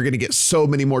short, that you're going to get so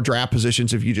many more draft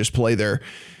positions if you just play their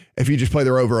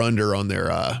over under on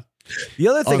their. The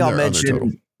other thing I'll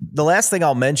mention, the last thing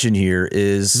I'll mention here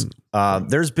is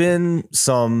there's been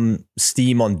some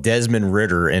steam on Desmond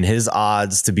Ridder and his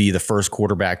odds to be the first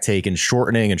quarterback taken,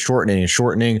 shortening.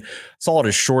 Saw it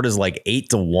as short as like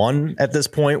 8-1 at this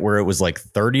point, where it was like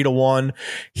 30-1.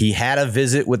 He had a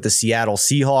visit with the Seattle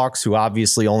Seahawks, who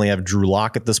obviously only have Drew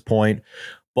Lock at this point.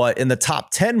 But in the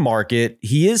top 10 market,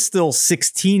 he is still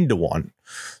 16-1.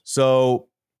 So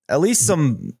at least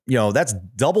that's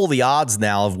double the odds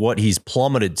now of what he's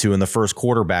plummeted to in the first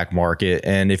quarterback market.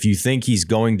 And if you think he's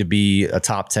going to be a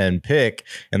top 10 pick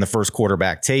and the first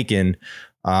quarterback taken,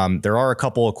 there are a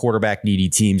couple of quarterback needy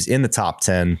teams in the top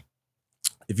 10.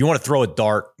 If you want to throw a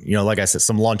dart, like I said,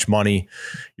 some lunch money,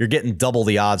 you're getting double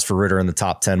the odds for Ridder in the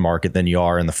top 10 market than you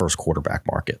are in the first quarterback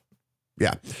market.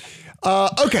 Yeah.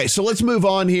 Okay. So let's move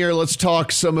on here. Let's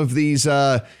talk some of these,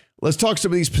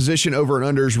 position over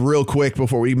and unders real quick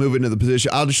before we move into the position.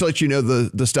 I'll just let you know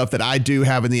the stuff that I do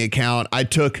have in the account. I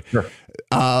took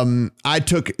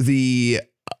the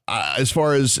as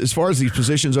far as these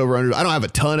positions over under. I don't have a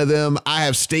ton of them. I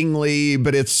have Stingley,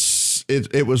 but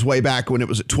it was way back when it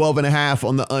was at 12.5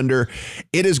 on the under.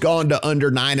 It has gone to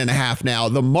under 9.5 now.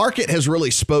 The market has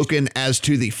really spoken as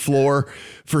to the floor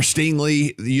for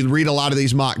Stingley. You read a lot of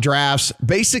these mock drafts.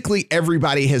 Basically,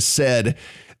 everybody has said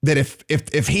that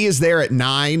if he is there at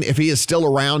 9, if he is still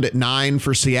around at 9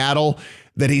 for Seattle,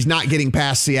 that he's not getting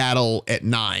past Seattle at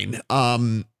 9.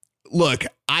 Look,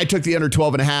 I took the under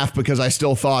 12.5 because I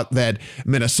still thought that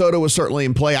Minnesota was certainly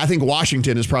in play. I think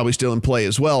Washington is probably still in play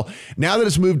as well. Now that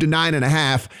it's moved to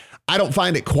 9.5, I don't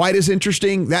find it quite as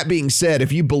interesting. That being said,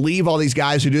 if you believe all these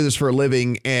guys who do this for a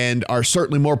living and are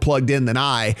certainly more plugged in than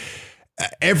I,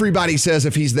 everybody says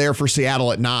if he's there for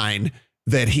Seattle at 9,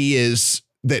 that he's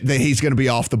going to be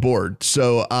off the board.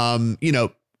 So,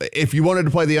 if you wanted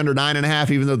to play the under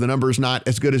 9.5, even though the number is not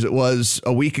as good as it was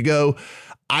a week ago,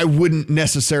 I wouldn't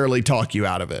necessarily talk you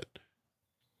out of it.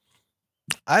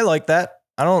 I like that.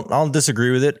 I don't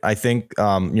disagree with it. I think,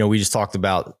 we just talked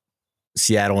about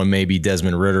Seattle and maybe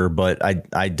Desmond Ridder, but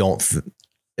I don't.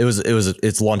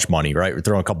 It's lunch money, right? We're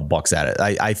throwing a couple bucks at it.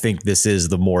 I think this is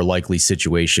the more likely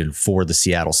situation for the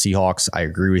Seattle Seahawks. I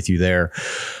agree with you there.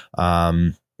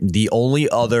 The only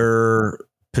other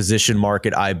position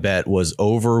market I bet was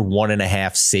over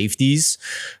 1.5 safeties.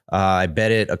 I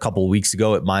bet it a couple of weeks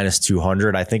ago at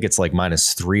 -200. I think it's like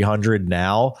 -300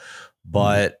 now,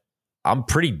 but I'm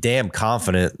pretty damn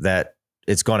confident that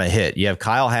it's going to hit. You have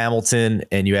Kyle Hamilton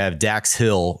and you have Dax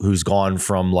Hill, who's gone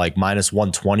from like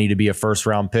 -120 to be a first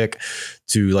round pick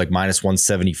to like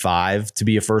 -175 to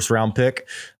be a first round pick.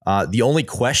 The only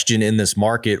question in this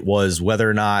market was whether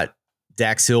or not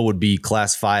Dax Hill would be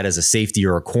classified as a safety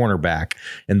or a cornerback.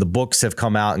 And the books have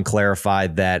come out and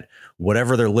clarified that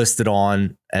whatever they're listed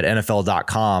on at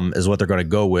NFL.com is what they're going to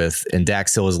go with. And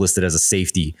Dax Hill is listed as a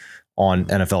safety on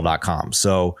NFL.com.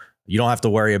 So you don't have to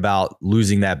worry about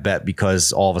losing that bet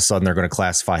because all of a sudden they're going to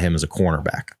classify him as a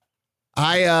cornerback.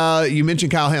 You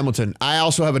mentioned Kyle Hamilton. I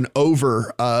also have an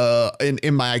over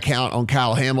in my account on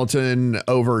Kyle Hamilton,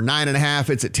 over 9.5.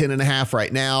 It's at 10.5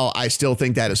 right now. I still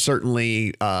think that is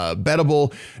certainly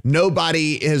bettable.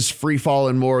 Nobody has free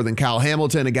fallen more than Kyle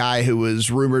Hamilton. A guy who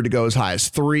was rumored to go as high as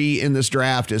 3 in this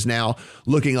draft is now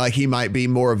looking like he might be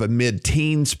more of a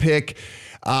mid-teens pick.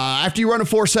 After you run a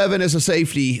 4.7 as a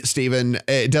safety, Steven,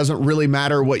 it doesn't really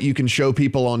matter what you can show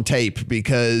people on tape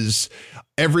because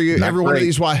every one of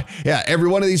these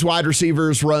wide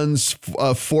receivers runs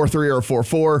a 4.3 or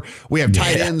 4.4. We have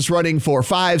tight ends running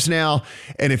 4.5s now,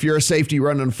 and if you're a safety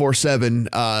running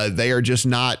 4.7, they are just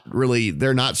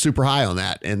they're not super high on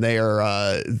that, and they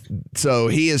are so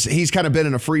he's kind of been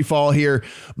in a free fall here.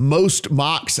 Most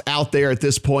mocks out there at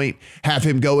this point have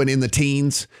him going in the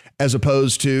teens as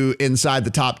opposed to inside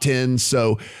the top 10.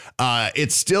 So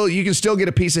you can still get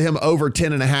a piece of him over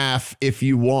 10.5 if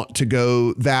you want to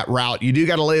go that route. You do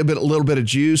got a little bit of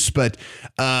juice, but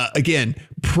again,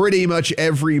 pretty much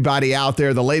everybody out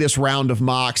there, the latest round of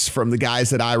mocks from the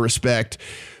guys that I respect,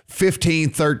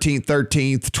 15th,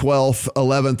 13th, 12th,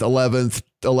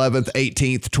 11th,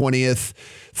 18th, 20th,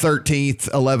 13th,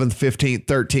 11th, 15th,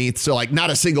 13th. So like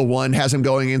not a single one has him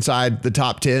going inside the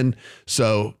top 10.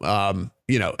 So,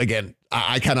 again,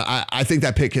 I think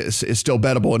that pick is still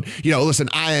bettable. And, listen,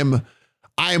 I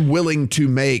am willing to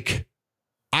make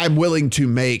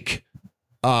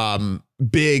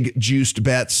big juiced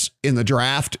bets in the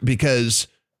draft because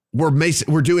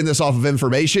we're doing this off of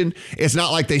information. It's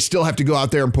not like they still have to go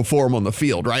out there and perform on the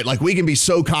field, right? Like we can be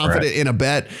so confident in a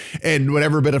bet and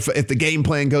whatever, but if the game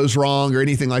plan goes wrong or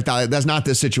anything like that, that's not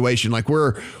this situation. Like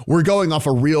we're going off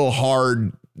a real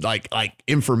hard, like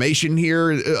information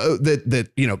here that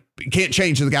can't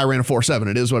change that the guy ran a 4.7.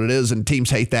 It is what it is. And teams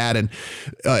hate that and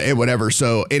whatever.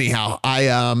 So anyhow,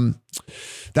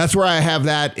 that's where I have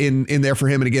that in there for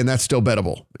him. And again, that's still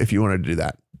bettable if you wanted to do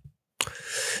that.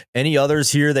 Any others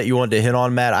here that you want to hit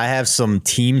on, Matt? I have some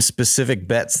team specific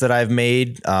bets that I've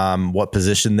made, what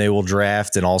position they will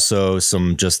draft, and also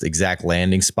some just exact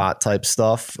landing spot type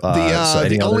stuff. So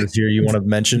any others here you want to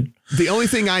mention? The only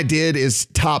thing I did is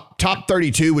top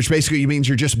 32, which basically means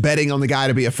you're just betting on the guy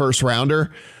to be a first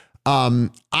rounder.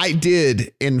 I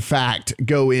did, in fact,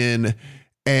 go in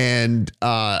and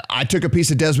I took a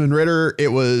piece of Desmond Ridder. It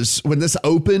was when this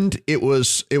opened, it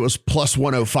was plus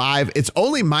 105. It's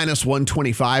only minus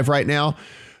 125 right now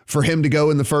for him to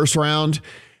go in the first round.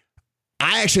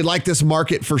 I actually like this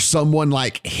market for someone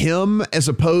like him as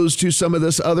opposed to some of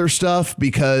this other stuff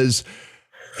because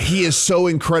he is so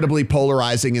incredibly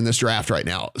polarizing in this draft right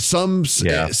now. Some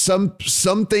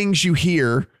things you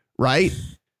hear, right?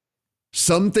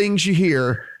 Some things you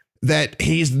hear that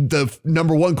he's the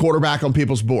number one quarterback on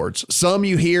people's boards. Some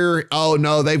you hear, oh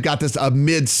no, they've got this a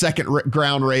mid-second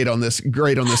ground grade on this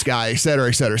guy, et cetera,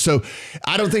 et cetera. So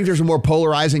I don't think there's a more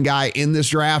polarizing guy in this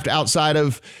draft outside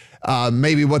of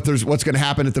maybe what's going to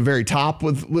happen at the very top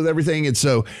with everything. And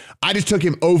so I just took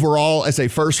him overall as a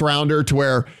first rounder to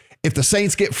where if the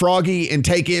Saints get froggy and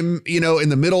take him, in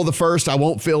the middle of the first, I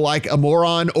won't feel like a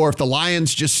moron. Or if the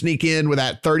Lions just sneak in with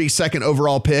that 32nd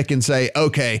overall pick and say,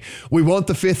 okay, we want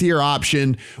the 5th-year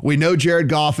option. We know Jared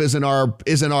Goff isn't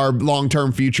our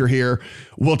long-term future here.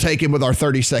 We'll take him with our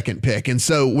 32nd pick. And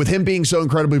so with him being so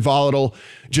incredibly volatile,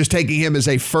 just taking him as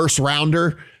a first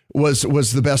rounder was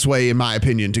the best way, in my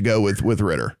opinion, to go with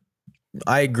Ridder.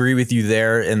 I agree with you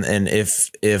there. And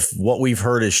if what we've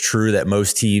heard is true, that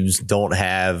most teams don't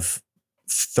have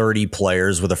 30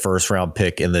 players with a first round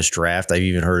pick in this draft, I've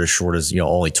even heard as short as,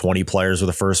 only 20 players with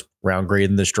a first round grade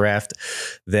in this draft,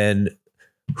 then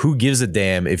who gives a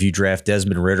damn if you draft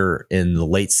Desmond Ridder in the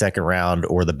late second round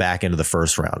or the back end of the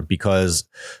first round? Because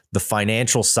the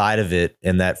financial side of it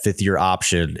and that 5th year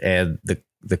option and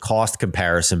the cost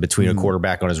comparison between a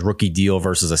quarterback on his rookie deal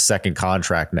versus a second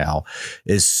contract now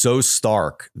is so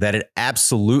stark that it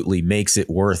absolutely makes it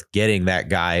worth getting that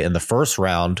guy in the first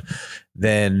round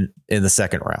than in the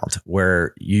second round,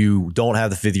 where you don't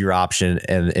have the 5th year option.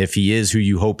 And if he is who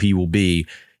you hope he will be,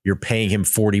 you're paying him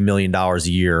 $40 million a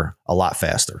year a lot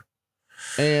faster.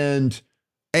 And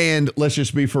let's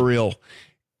just be for real.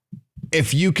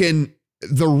 If you can,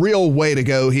 the real way to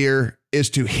go here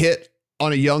is to hit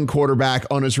on a young quarterback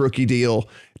on his rookie deal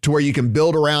to where you can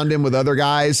build around him with other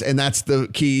guys. And that's the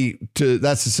key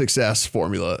that's the success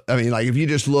formula. I mean, like if you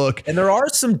just look. And there are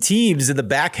some teams in the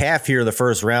back half here of the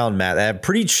first round, Matt, that have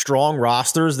pretty strong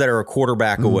rosters that are a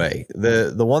quarterback away.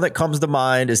 The one that comes to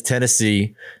mind is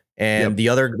Tennessee. And the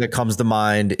other that comes to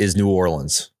mind is New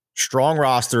Orleans. Strong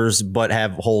rosters, but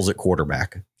have holes at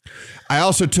quarterback. I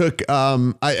also took,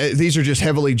 these are just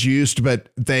heavily juiced, but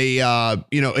they,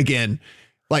 again,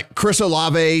 like Chris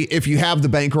Olave, if you have the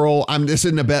bankroll, this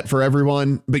isn't a bet for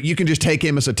everyone, but you can just take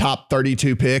him as a top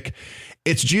 32 pick.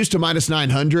 It's juiced to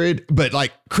 -900, but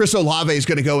like Chris Olave is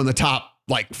going to go in the top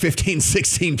like 15,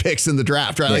 16 picks in the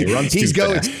draft, right? Yeah, like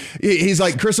he's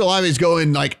like Chris Olave is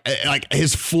going like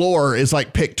his floor is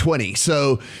like pick 20.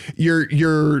 So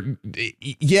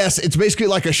yes, it's basically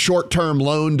like a short-term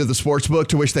loan to the sports book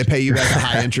to which they pay you back a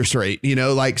high interest rate,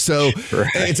 so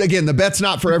it's, again, the bet's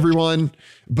not for everyone,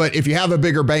 but if you have a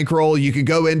bigger bankroll, you can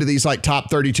go into these like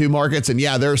top 32 markets. And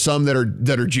yeah, there are some that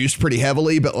are juiced pretty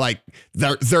heavily, but like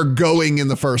they're going in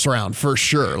the first round for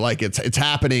sure. Like it's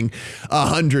happening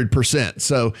 100%.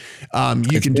 So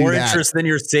you can do more that. Interest than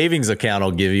your savings account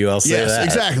will give you. I'll say that.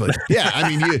 Exactly. Yeah. I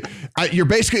mean, you're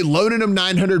basically loaning them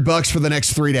 $900 for the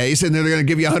next 3 days, and then they're going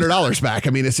to give you $100 back. I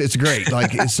mean, it's great.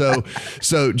 Like,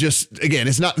 so just, again,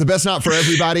 it's not the best, not for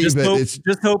everybody, just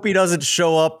hope he doesn't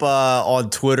show up on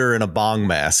Twitter in a bong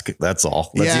mask. That's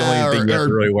all. That's the only thing you have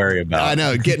to really worry about. I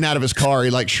know, getting out of his car,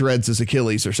 he like shreds his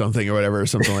Achilles or something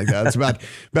like that. It's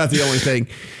about the only thing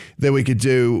that we could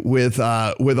do with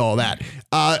all that.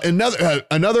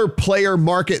 Another player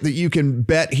market that you can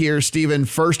bet here, Steven,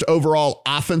 first overall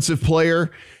offensive player.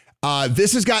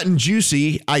 This has gotten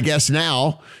juicy, I guess,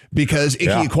 now, because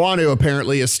Ike Ekwonu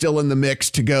apparently is still in the mix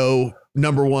to go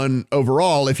number 1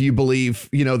 overall, if you believe,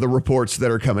 the reports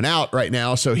that are coming out right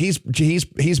now. So he's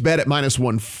bet at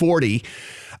 -140.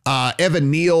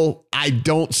 Evan Neal, I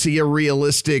don't see a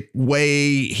realistic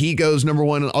way he goes number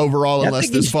 1 overall unless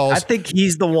this falls. I think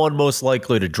he's the one most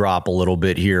likely to drop a little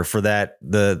bit here for that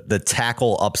the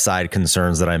tackle upside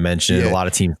concerns that I mentioned. A lot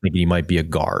of teams thinking he might be a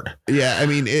guard. Yeah, I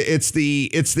mean it's the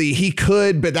he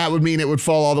could, but that would mean it would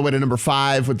fall all the way to number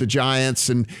 5 with the Giants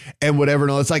and whatever.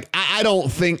 No, it's like I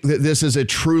don't think that this is a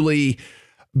truly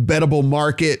bettable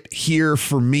market here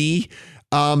for me.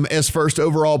 As first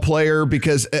overall player,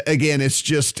 because again, it's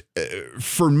just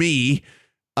for me,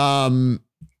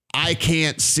 I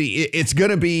can't see it's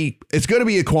going to be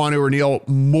Ekwonu or Neal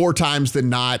more times than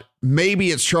not.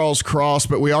 Maybe it's Charles Cross,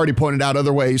 but we already pointed out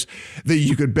other ways that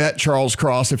you could bet Charles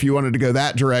Cross if you wanted to go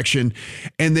that direction.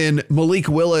 And then Malik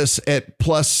Willis at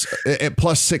plus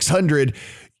 600.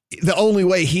 The only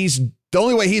way he's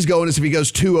going is if he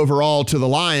goes 2 overall to the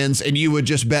Lions, and you would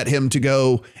just bet him to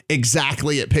go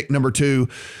exactly at pick number 2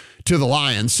 to the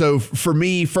Lions. So for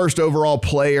me, first overall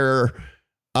player,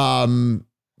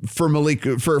 for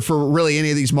Malik, for really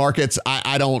any of these markets,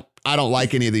 I don't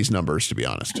like any of these numbers, to be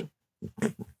honest.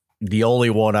 The only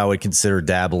one I would consider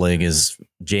dabbling is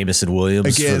Jameson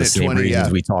Williams, again, for the same 20,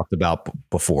 reasons we talked about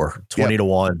before. 20 to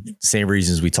 1, same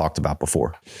reasons we talked about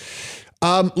before.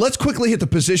 Let's quickly hit the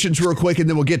positions real quick, and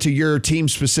then we'll get to your team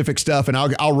specific stuff, and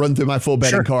I'll run through my full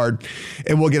betting card,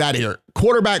 and we'll get out of here.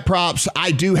 Quarterback props.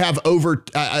 I do have over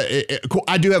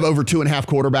 2.5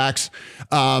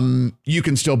 quarterbacks. You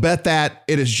can still bet that.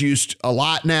 It is juiced a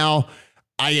lot now.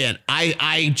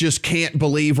 I just can't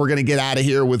believe we're going to get out of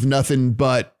here with nothing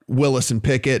but Willis and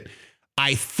Pickett.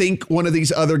 I think one of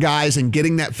these other guys and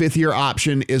getting that 5th year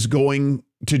option is going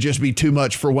to just be too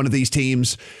much for one of these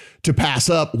teams to pass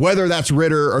up, whether that's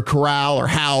Ridder or Corral or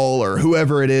Howell or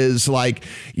whoever it is. Like,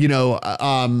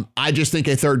 I just think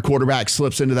a third quarterback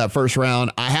slips into that first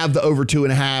round. I have the over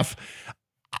 2.5.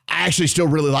 I actually still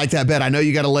really like that bet. I know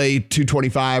you got to lay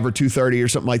 225 or 230 or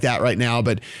something like that right now,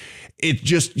 but it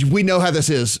just, we know how this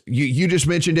is. You just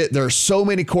mentioned it. There are so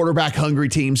many quarterback hungry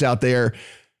teams out there.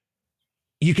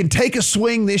 You can take a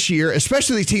swing this year,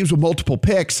 especially these teams with multiple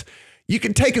picks. you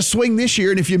can take a swing this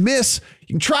year, and if you miss, you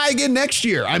can try again next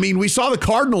year. I mean, we saw the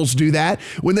Cardinals do that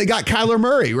when they got Kyler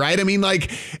Murray, right? I mean,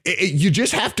 like, you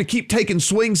just have to keep taking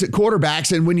swings at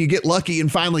quarterbacks, and when you get lucky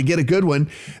and finally get a good one,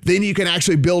 then you can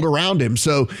actually build around him.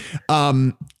 So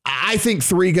I think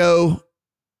 3 go.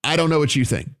 I don't know what you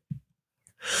think.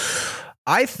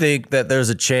 I think that there's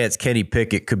a chance Kenny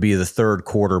Pickett could be the 3rd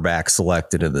quarterback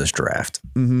selected in this draft.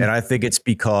 And I think it's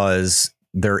because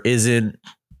there isn't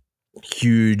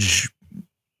huge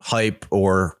hype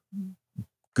or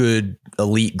good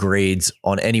elite grades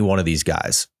on any one of these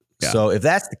guys. Yeah. So if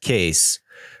that's the case,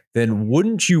 then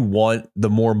wouldn't you want the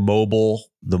more mobile,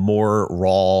 the more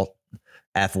raw,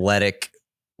 athletic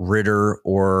Ritter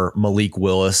or Malik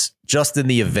Willis, just in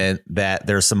the event that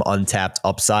there's some untapped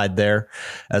upside there,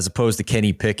 as opposed to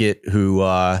Kenny Pickett, who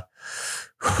I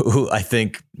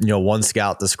think, one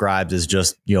scout described as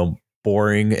just,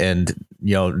 boring, and,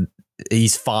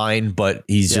 he's fine, but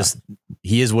he's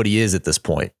he is what he is at this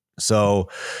point. So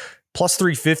plus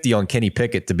 350 on Kenny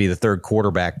Pickett to be the 3rd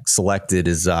quarterback selected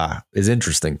is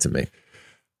interesting to me.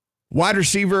 Wide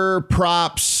receiver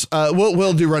props.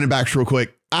 We'll do running backs real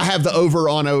quick. I have the over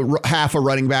on a half a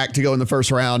running back to go in the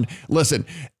first round. Listen,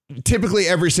 typically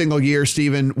every single year,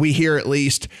 Steven, we hear at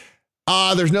least,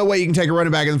 there's no way you can take a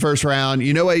running back in the first round.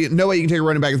 No way you can take a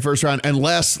running back in the first round,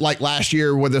 unless, like last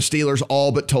year, where the Steelers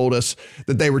all but told us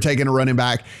that they were taking a running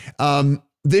back.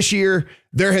 This year,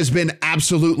 there has been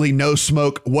absolutely no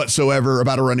smoke whatsoever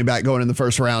about a running back going in the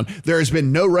first round. There has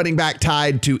been no running back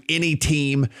tied to any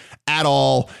team at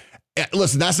all.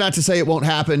 Listen, that's not to say it won't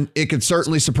happen. It could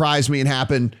certainly surprise me and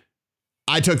happen.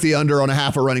 I took the under on a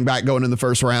half a running back going in the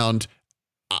first round.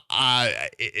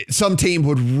 Some team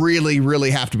would really,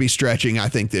 really have to be stretching, I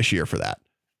think, this year for that.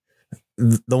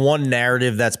 The one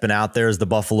narrative that's been out there is the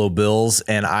Buffalo Bills,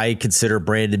 and I consider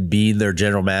Brandon Beane, their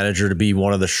general manager, to be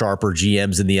one of the sharper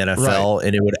GMs in the NFL. Right.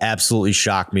 And it would absolutely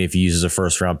shock me if he uses a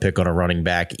first round pick on a running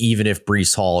back, even if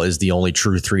Breece Hall is the only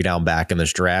true 3-down back in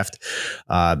this draft.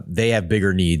 They have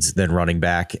bigger needs than running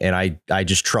back, and I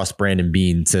just trust Brandon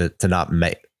Beane to not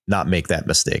make that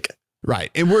mistake.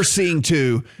 Right. And we're seeing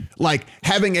too, like,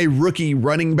 having a rookie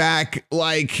running back,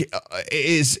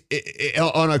 is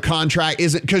on a contract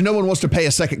isn't, because no one wants to pay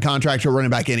a second contract to a running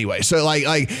back anyway. So like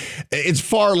it's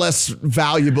far less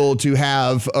valuable to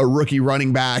have a rookie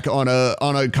running back on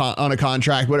a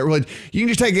contract, whatever. You can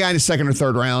just take a guy in the 2nd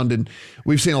or 3rd round, and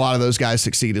we've seen a lot of those guys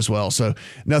succeed as well. So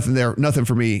nothing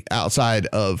for me outside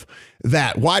of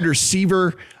that. Wide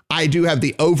receiver, I do have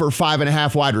the over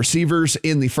 5.5 wide receivers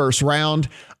in the first round.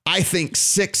 I think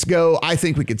 6 go. I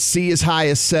think we could see as high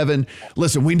as 7.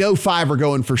 Listen, we know 5 are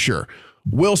going for sure.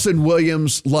 Wilson,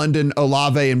 Williams, London,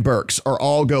 Olave, and Burks are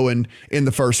all going in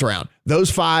the first round.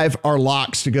 Those 5 are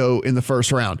locks to go in the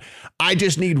first round. I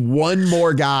just need one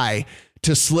more guy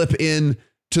to slip in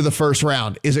to the first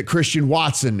round. Is it Christian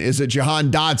Watson? Is it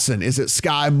Jahan Dotson? Is it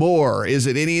Sky Moore? Is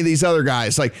it any of these other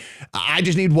guys? Like, I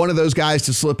just need one of those guys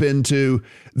to slip into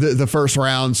the first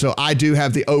round. So I do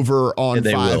have the over on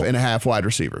 5.5 wide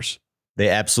receivers. They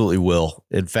absolutely will.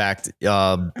 In fact,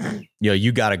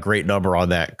 you got a great number on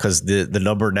that, because the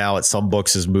number now at some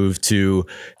books has moved to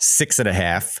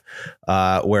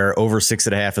 6.5, where over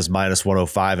 6.5 is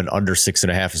 -105 and under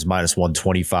 6.5 is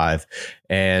 -125.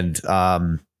 And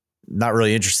not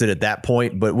really interested at that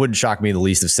point, but it wouldn't shock me in the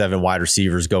least if 7 wide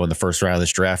receivers go in the first round of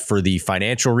this draft, for the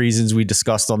financial reasons we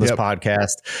discussed on this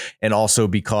podcast, and also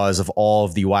because of all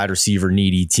of the wide receiver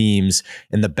needy teams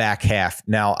in the back half.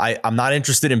 Now, I'm not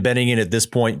interested in betting in at this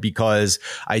point, because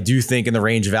I do think in the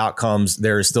range of outcomes,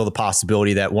 there is still the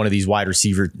possibility that one of these wide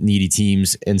receiver needy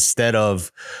teams, instead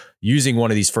of using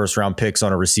one of these first round picks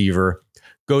on a receiver,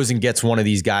 goes and gets one of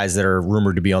these guys that are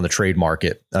rumored to be on the trade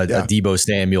market, a Deebo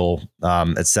Samuel,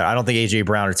 etc. I don't think AJ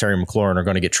Brown or Terry McLaurin are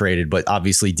going to get traded, but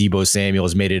obviously Deebo Samuel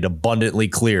has made it abundantly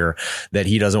clear that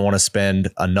he doesn't want to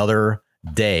spend another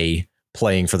day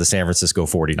playing for the San Francisco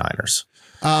 49ers.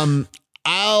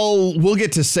 We'll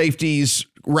get to safeties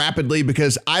rapidly,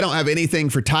 because I don't have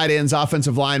anything for tight ends,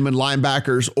 offensive linemen,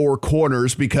 linebackers, or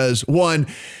corners, because one,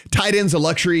 tight end's a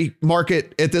luxury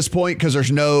market at this point, because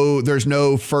there's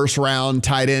no first round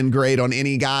tight end grade on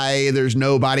any guy. There's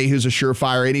nobody who's a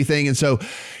surefire anything. And so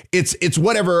it's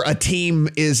whatever a team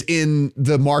is in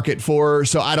the market for.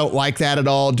 So I don't like that at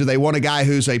all. Do they want a guy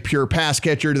who's a pure pass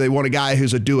catcher? Do they want a guy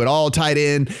who's a do-it-all tight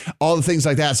end? All the things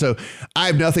like that. So I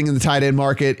have nothing in the tight end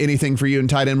market. Anything for you in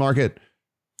tight end market?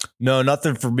 No,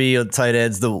 nothing for me on tight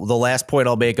ends. The last point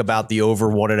I'll make about the over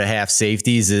 1.5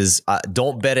 safeties is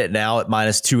don't bet it now at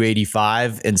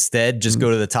 -285. Instead, just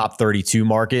go to the top 32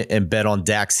 market and bet on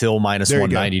Dax Hill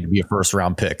 -190 to be a first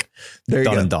round pick.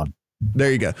 Done and done.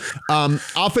 There you go.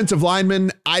 Offensive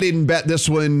lineman, I didn't bet this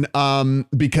one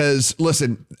because,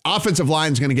 listen, offensive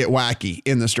line is going to get wacky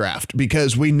in this draft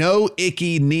because we know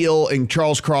Ickey, Neal, and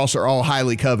Charles Cross are all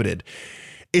highly coveted.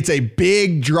 It's a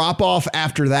big drop off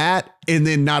after that. And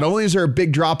then not only is there a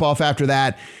big drop off after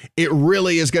that, it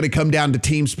really is going to come down to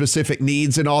team specific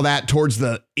needs and all that towards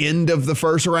the end of the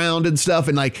first round and stuff.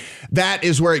 And like, that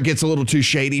is where it gets a little too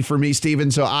shady for me, Steven.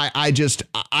 So I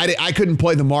couldn't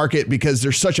play the market because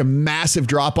there's such a massive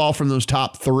drop off from those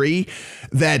top three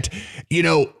that, you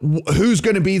know, who's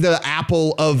going to be the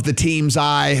apple of the team's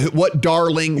eye,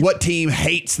 what team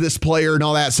hates this player and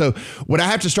all that. So when I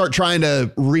have to start trying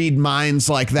to read minds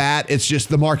like that, it's just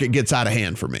the market gets out of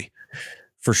hand for me.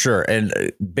 For sure.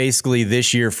 And basically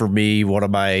this year for me, one of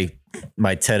my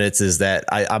tenets is that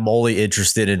I'm only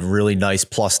interested in really nice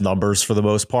plus numbers for the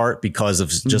most part because of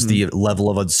just the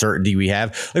level of uncertainty we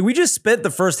have. Like we just spent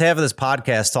the first half of this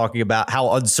podcast talking about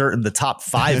how uncertain the top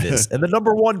 5 is and the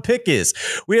number 1 pick is.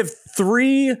 We have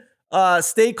 3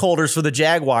 stakeholders for the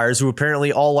Jaguars who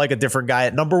apparently all like a different guy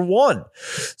at number 1.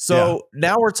 So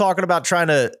now we're talking about trying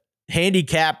to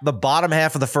handicap the bottom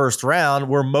half of the first round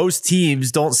where most teams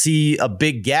don't see a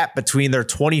big gap between their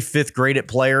 25th graded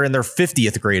player and their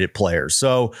 50th graded player.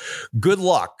 So good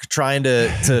luck trying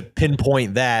to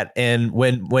pinpoint that. And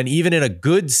when even in a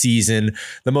good season,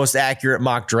 the most accurate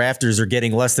mock drafters are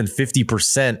getting less than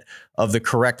 50% of the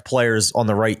correct players on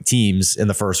the right teams in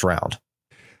the first round.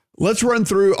 Let's run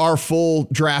through our full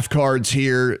draft cards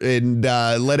here and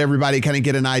let everybody kind of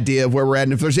get an idea of where we're at.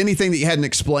 And if there's anything that you hadn't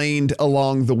explained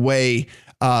along the way,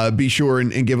 be sure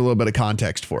and give a little bit of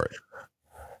context for it.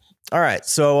 All right.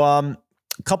 So a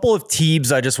couple of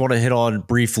teams I just want to hit on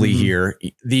briefly here.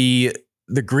 The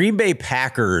Green Bay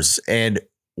Packers and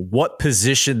what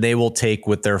position they will take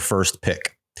with their first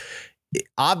pick.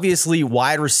 Obviously,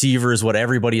 wide receiver is what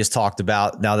everybody has talked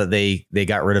about now that they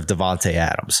got rid of Davante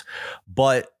Adams.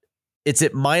 But it's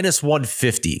at minus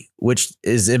 150, which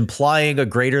is implying a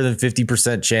greater than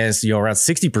 50% chance, around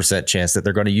 60% chance that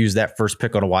they're going to use that first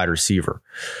pick on a wide receiver.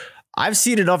 I've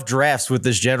seen enough drafts with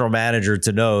this general manager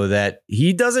to know that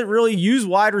he doesn't really use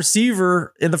wide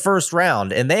receiver in the first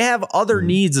round, and they have other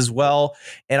needs as well.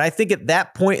 And I think at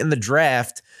that point in the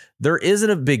draft, there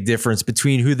isn't a big difference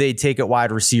between who they take at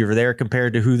wide receiver there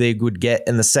compared to who they would get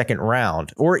in the second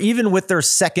round, or even with their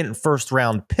second and first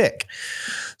round pick.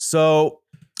 So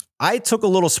I took a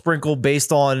little sprinkle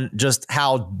based on just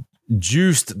how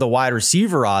juiced the wide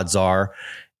receiver odds are.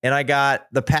 And I got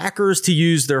the Packers to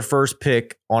use their first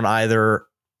pick on either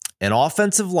an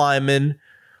offensive lineman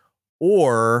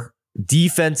or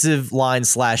defensive line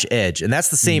 / edge. And that's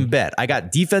the same bet. I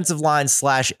got defensive line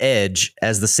 / edge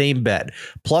as the same bet.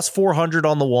 Plus 400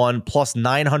 on the one, plus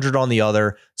 900 on the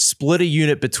other, split a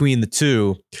unit between the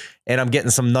two. And I'm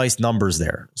getting some nice numbers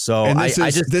there. So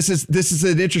this is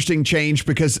an interesting change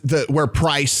because where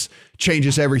price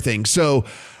changes everything. So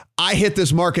I hit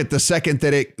this market the second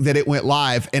that it went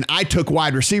live, and I took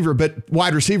wide receiver, but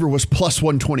wide receiver was plus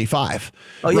 125.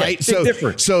 Oh, yeah, right? Big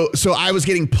difference. So I was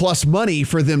getting plus money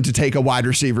for them to take a wide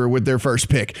receiver with their first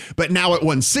pick. But now at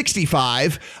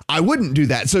 165, I wouldn't do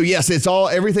that. So yes,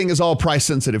 everything is all price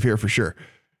sensitive here for sure.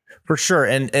 For sure.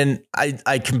 And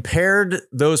I compared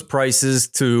those prices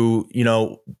to,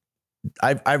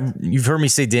 you've heard me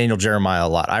say Daniel Jeremiah a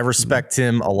lot. I respect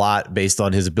him a lot based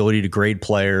on his ability to grade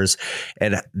players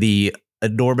and the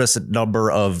enormous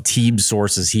number of team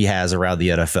sources he has around the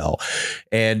NFL.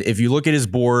 And if you look at his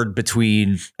board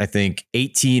between, I think,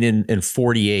 18 and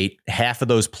 48, half of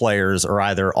those players are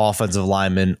either offensive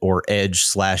linemen or edge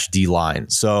 / D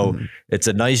line. So it's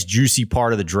a nice juicy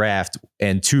part of the draft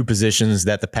and two positions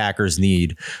that the Packers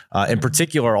need, in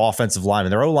particular offensive linemen.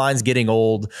 Their O-line's getting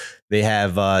old. They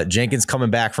have Jenkins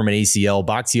coming back from an ACL.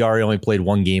 Bakhtiari only played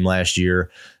one game last year.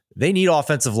 They need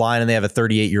offensive line, and they have a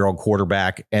 38-year-old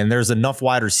quarterback. And there's enough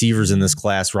wide receivers in this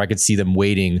class where I could see them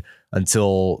waiting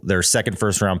until their second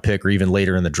first-round pick or even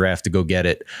later in the draft to go get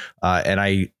it. And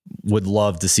I would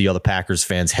love to see all the Packers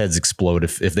fans' heads explode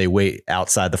if they wait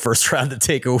outside the first round to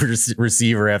take over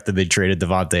receiver after they traded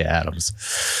Davante Adams.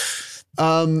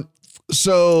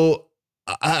 So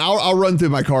I'll run through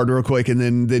my card real quick,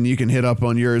 and then you can hit up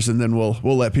on yours, and then we'll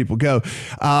let people go.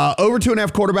 Over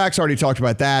 2.5 quarterbacks, already talked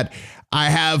about that. I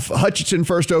have Hutchinson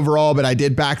first overall, but I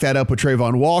did back that up with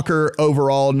Trayvon Walker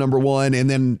overall number 1, and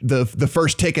then the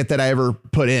first ticket that I ever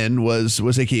put in was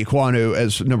Ike Ekwonu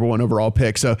as number 1 overall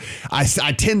pick. So I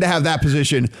tend to have that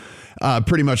position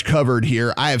pretty much covered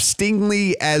here. I have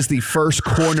Stingley as the first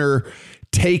corner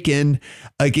taken.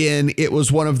 Again, it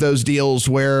was one of those deals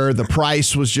where the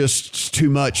price was just too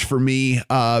much for me.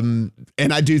 And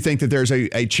I do think that there's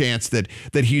a chance that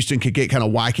Houston could get kind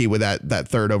of wacky with that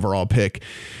third overall pick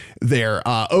there.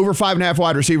 Over 5.5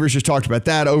 wide receivers, just talked about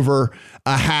that. Over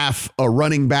a half a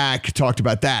running back, talked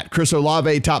about that. Chris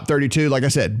Olave, top 32. Like I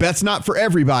said, bet's not for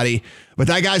everybody, but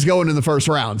that guy's going in the first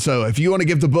round. So if you want to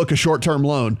give the book a short-term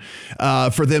loan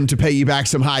for them to pay you back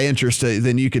some high interest,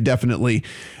 then you could definitely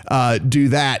do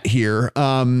that here.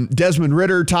 Desmond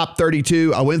Ridder, top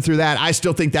 32. I went through that. I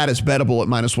still think that is bettable at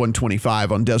minus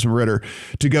 125 on Desmond Ridder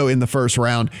to go in the first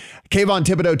round. Kayvon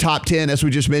Thibodeau, top 10. As we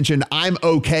just mentioned, I'm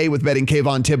okay with betting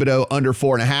Kayvon Thibodeau under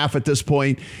 4.5 at this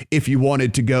point if you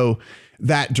wanted to go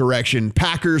that direction.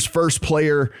 Packers, first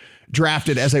player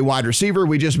drafted as a wide receiver.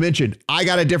 We just mentioned, I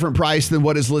got a different price than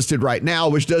what is listed right now,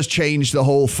 which does change the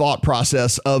whole thought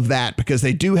process of that because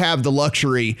they do have the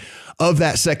luxury of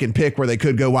that second pick where they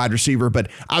could go wide receiver, but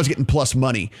I was getting plus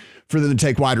money for them to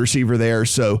take wide receiver there.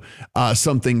 So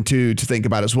something to think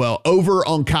about as well. Over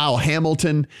on Kyle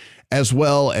Hamilton, as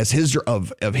well as his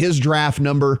draft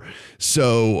number.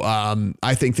 So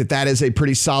I think that is a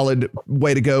pretty solid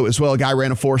way to go as well. A guy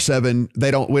ran a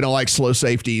 4.7. We don't like slow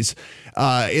safeties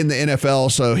in the NFL.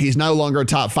 So he's no longer a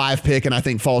top 5 pick, and I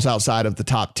think falls outside of the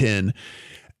top 10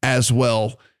 as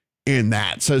well in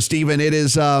that. So Steven, it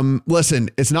is, listen,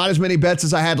 it's not as many bets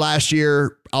as I had last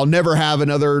year. I'll never have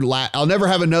another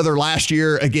last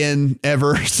year again,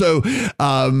 ever. So,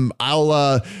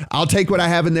 I'll take what I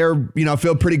have in there. You know, I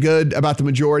feel pretty good about the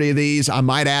majority of these. I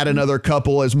might add another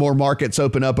couple as more markets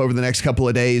open up over the next couple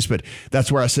of days, but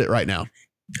that's where I sit right now.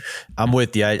 I'm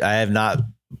with you. I have not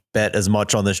bet as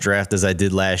much on this draft as I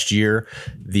did last year.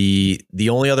 The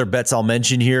only other bets I'll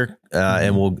mention here,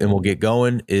 and we'll get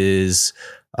going is,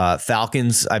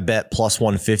 Falcons, I bet plus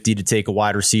 150 to take a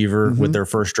wide receiver with their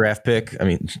first draft pick. I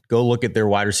mean, go look at their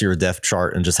wide receiver depth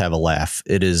chart and just have a laugh.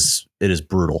 It is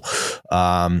brutal.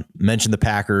 Mentioned the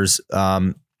Packers.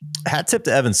 Hat tip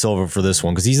to Evan Silva for this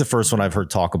one because he's the first one I've heard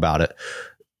talk about it.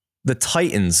 The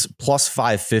Titans plus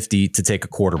 550 to take a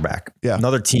quarterback. Yeah.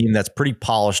 Another team that's pretty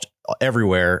polished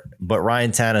everywhere, but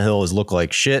Ryan Tannehill has looked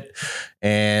like shit.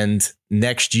 And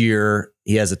next year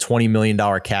he has a $20 million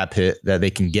cap hit that they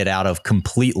can get out of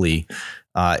completely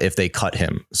if they cut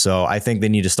him. So I think they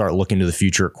need to start looking to the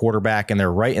future at quarterback, and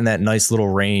they're right in that nice little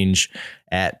range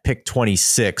at pick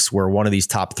 26 where one of these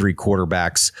top 3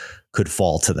 quarterbacks could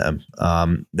fall to them.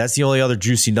 That's the only other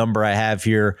juicy number I have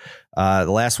here.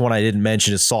 The last one I didn't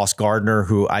mention is Sauce Gardner,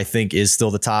 who I think is still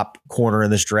the top corner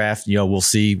in this draft. You know, we'll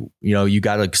see. You know, you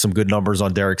got like some good numbers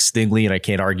on Derek Stingley, and I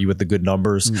can't argue with the good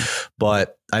numbers,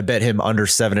 but I bet him under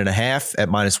 7.5 at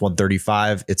minus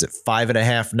 135. It's at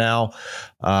 5.5 now,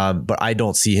 but I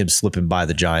don't see him slipping by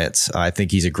the Giants. I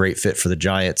think he's a great fit for the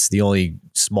Giants. The only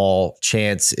small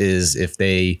chance is if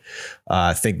they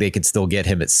think they can still get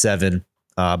him at 7.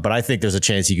 But I think there's a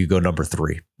chance he could go number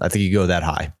 3. I think he could go that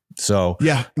high. So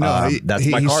yeah, no, that's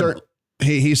my card.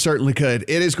 He certainly could.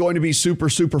 It is going to be super,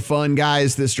 super fun,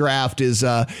 guys. This draft is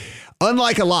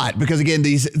unlike a lot because again,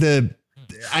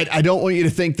 I don't want you to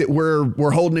think that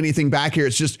we're holding anything back here.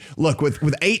 It's just, look,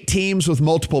 with 8 teams with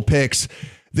multiple picks,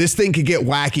 this thing could get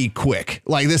wacky quick.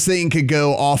 Like this thing could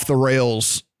go off the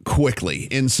rails quickly.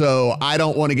 And so I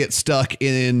don't want to get stuck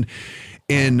in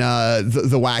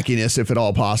the wackiness if at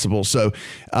all possible. So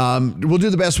we'll do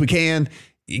the best we can.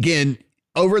 Again,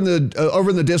 over in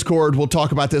the Discord, we'll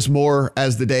talk about this more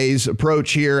as the days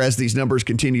approach here, as these numbers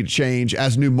continue to change,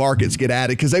 as new markets get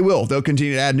added, because they'll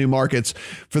continue to add new markets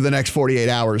for the next 48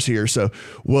 hours here. So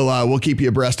we'll keep you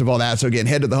abreast of all that. So again,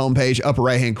 head to the homepage, upper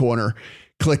right-hand corner,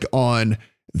 click on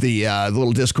the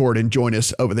little Discord and join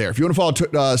us over there. If you want to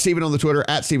follow Steven on the Twitter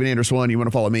at StevenAnders1, you want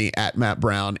to follow me at Matt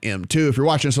Brown M2. If you're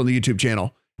watching us on the YouTube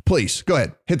channel, please go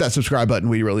ahead, hit that subscribe button.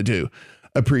 We really do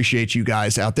appreciate you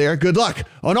guys out there. Good luck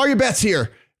on all your bets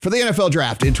here for the NFL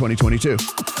draft in 2022.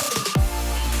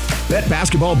 Bet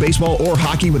basketball, baseball, or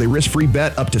hockey with a risk-free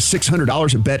bet up to $600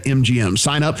 at BetMGM.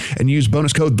 Sign up and use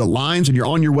bonus code THELINES, and you're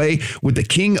on your way with the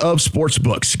king of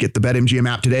sportsbooks. Get the BetMGM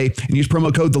app today and use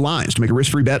promo code THELINES to make a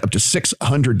risk-free bet up to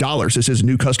 $600. This is a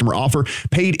new customer offer.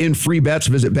 Paid in free bets.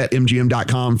 Visit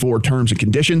BetMGM.com for terms and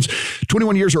conditions.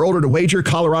 21 years or older to wager.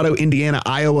 Colorado, Indiana,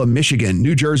 Iowa, Michigan,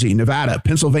 New Jersey, Nevada,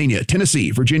 Pennsylvania,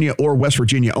 Tennessee, Virginia, or West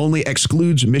Virginia only.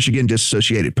 Excludes Michigan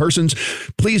disassociated persons.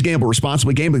 Please gamble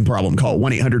responsibly. Gambling problem? Call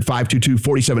 1-800-5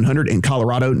 522-4700 in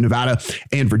Colorado, Nevada,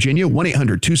 and Virginia.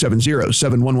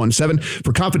 1-800-270-7117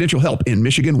 for confidential help in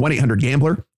Michigan.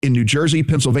 1-800-GAMBLER in New Jersey,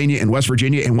 Pennsylvania, and West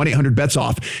Virginia, and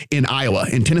 1-800-BETS-OFF in Iowa.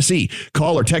 In Tennessee,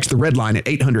 call or text the red line at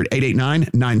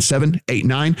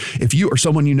 800-889-9789. If you or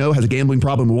someone you know has a gambling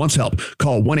problem and wants help,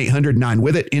 call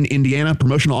 1-800-9-WITH-IT in Indiana.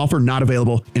 Promotional offer not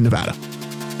available in Nevada.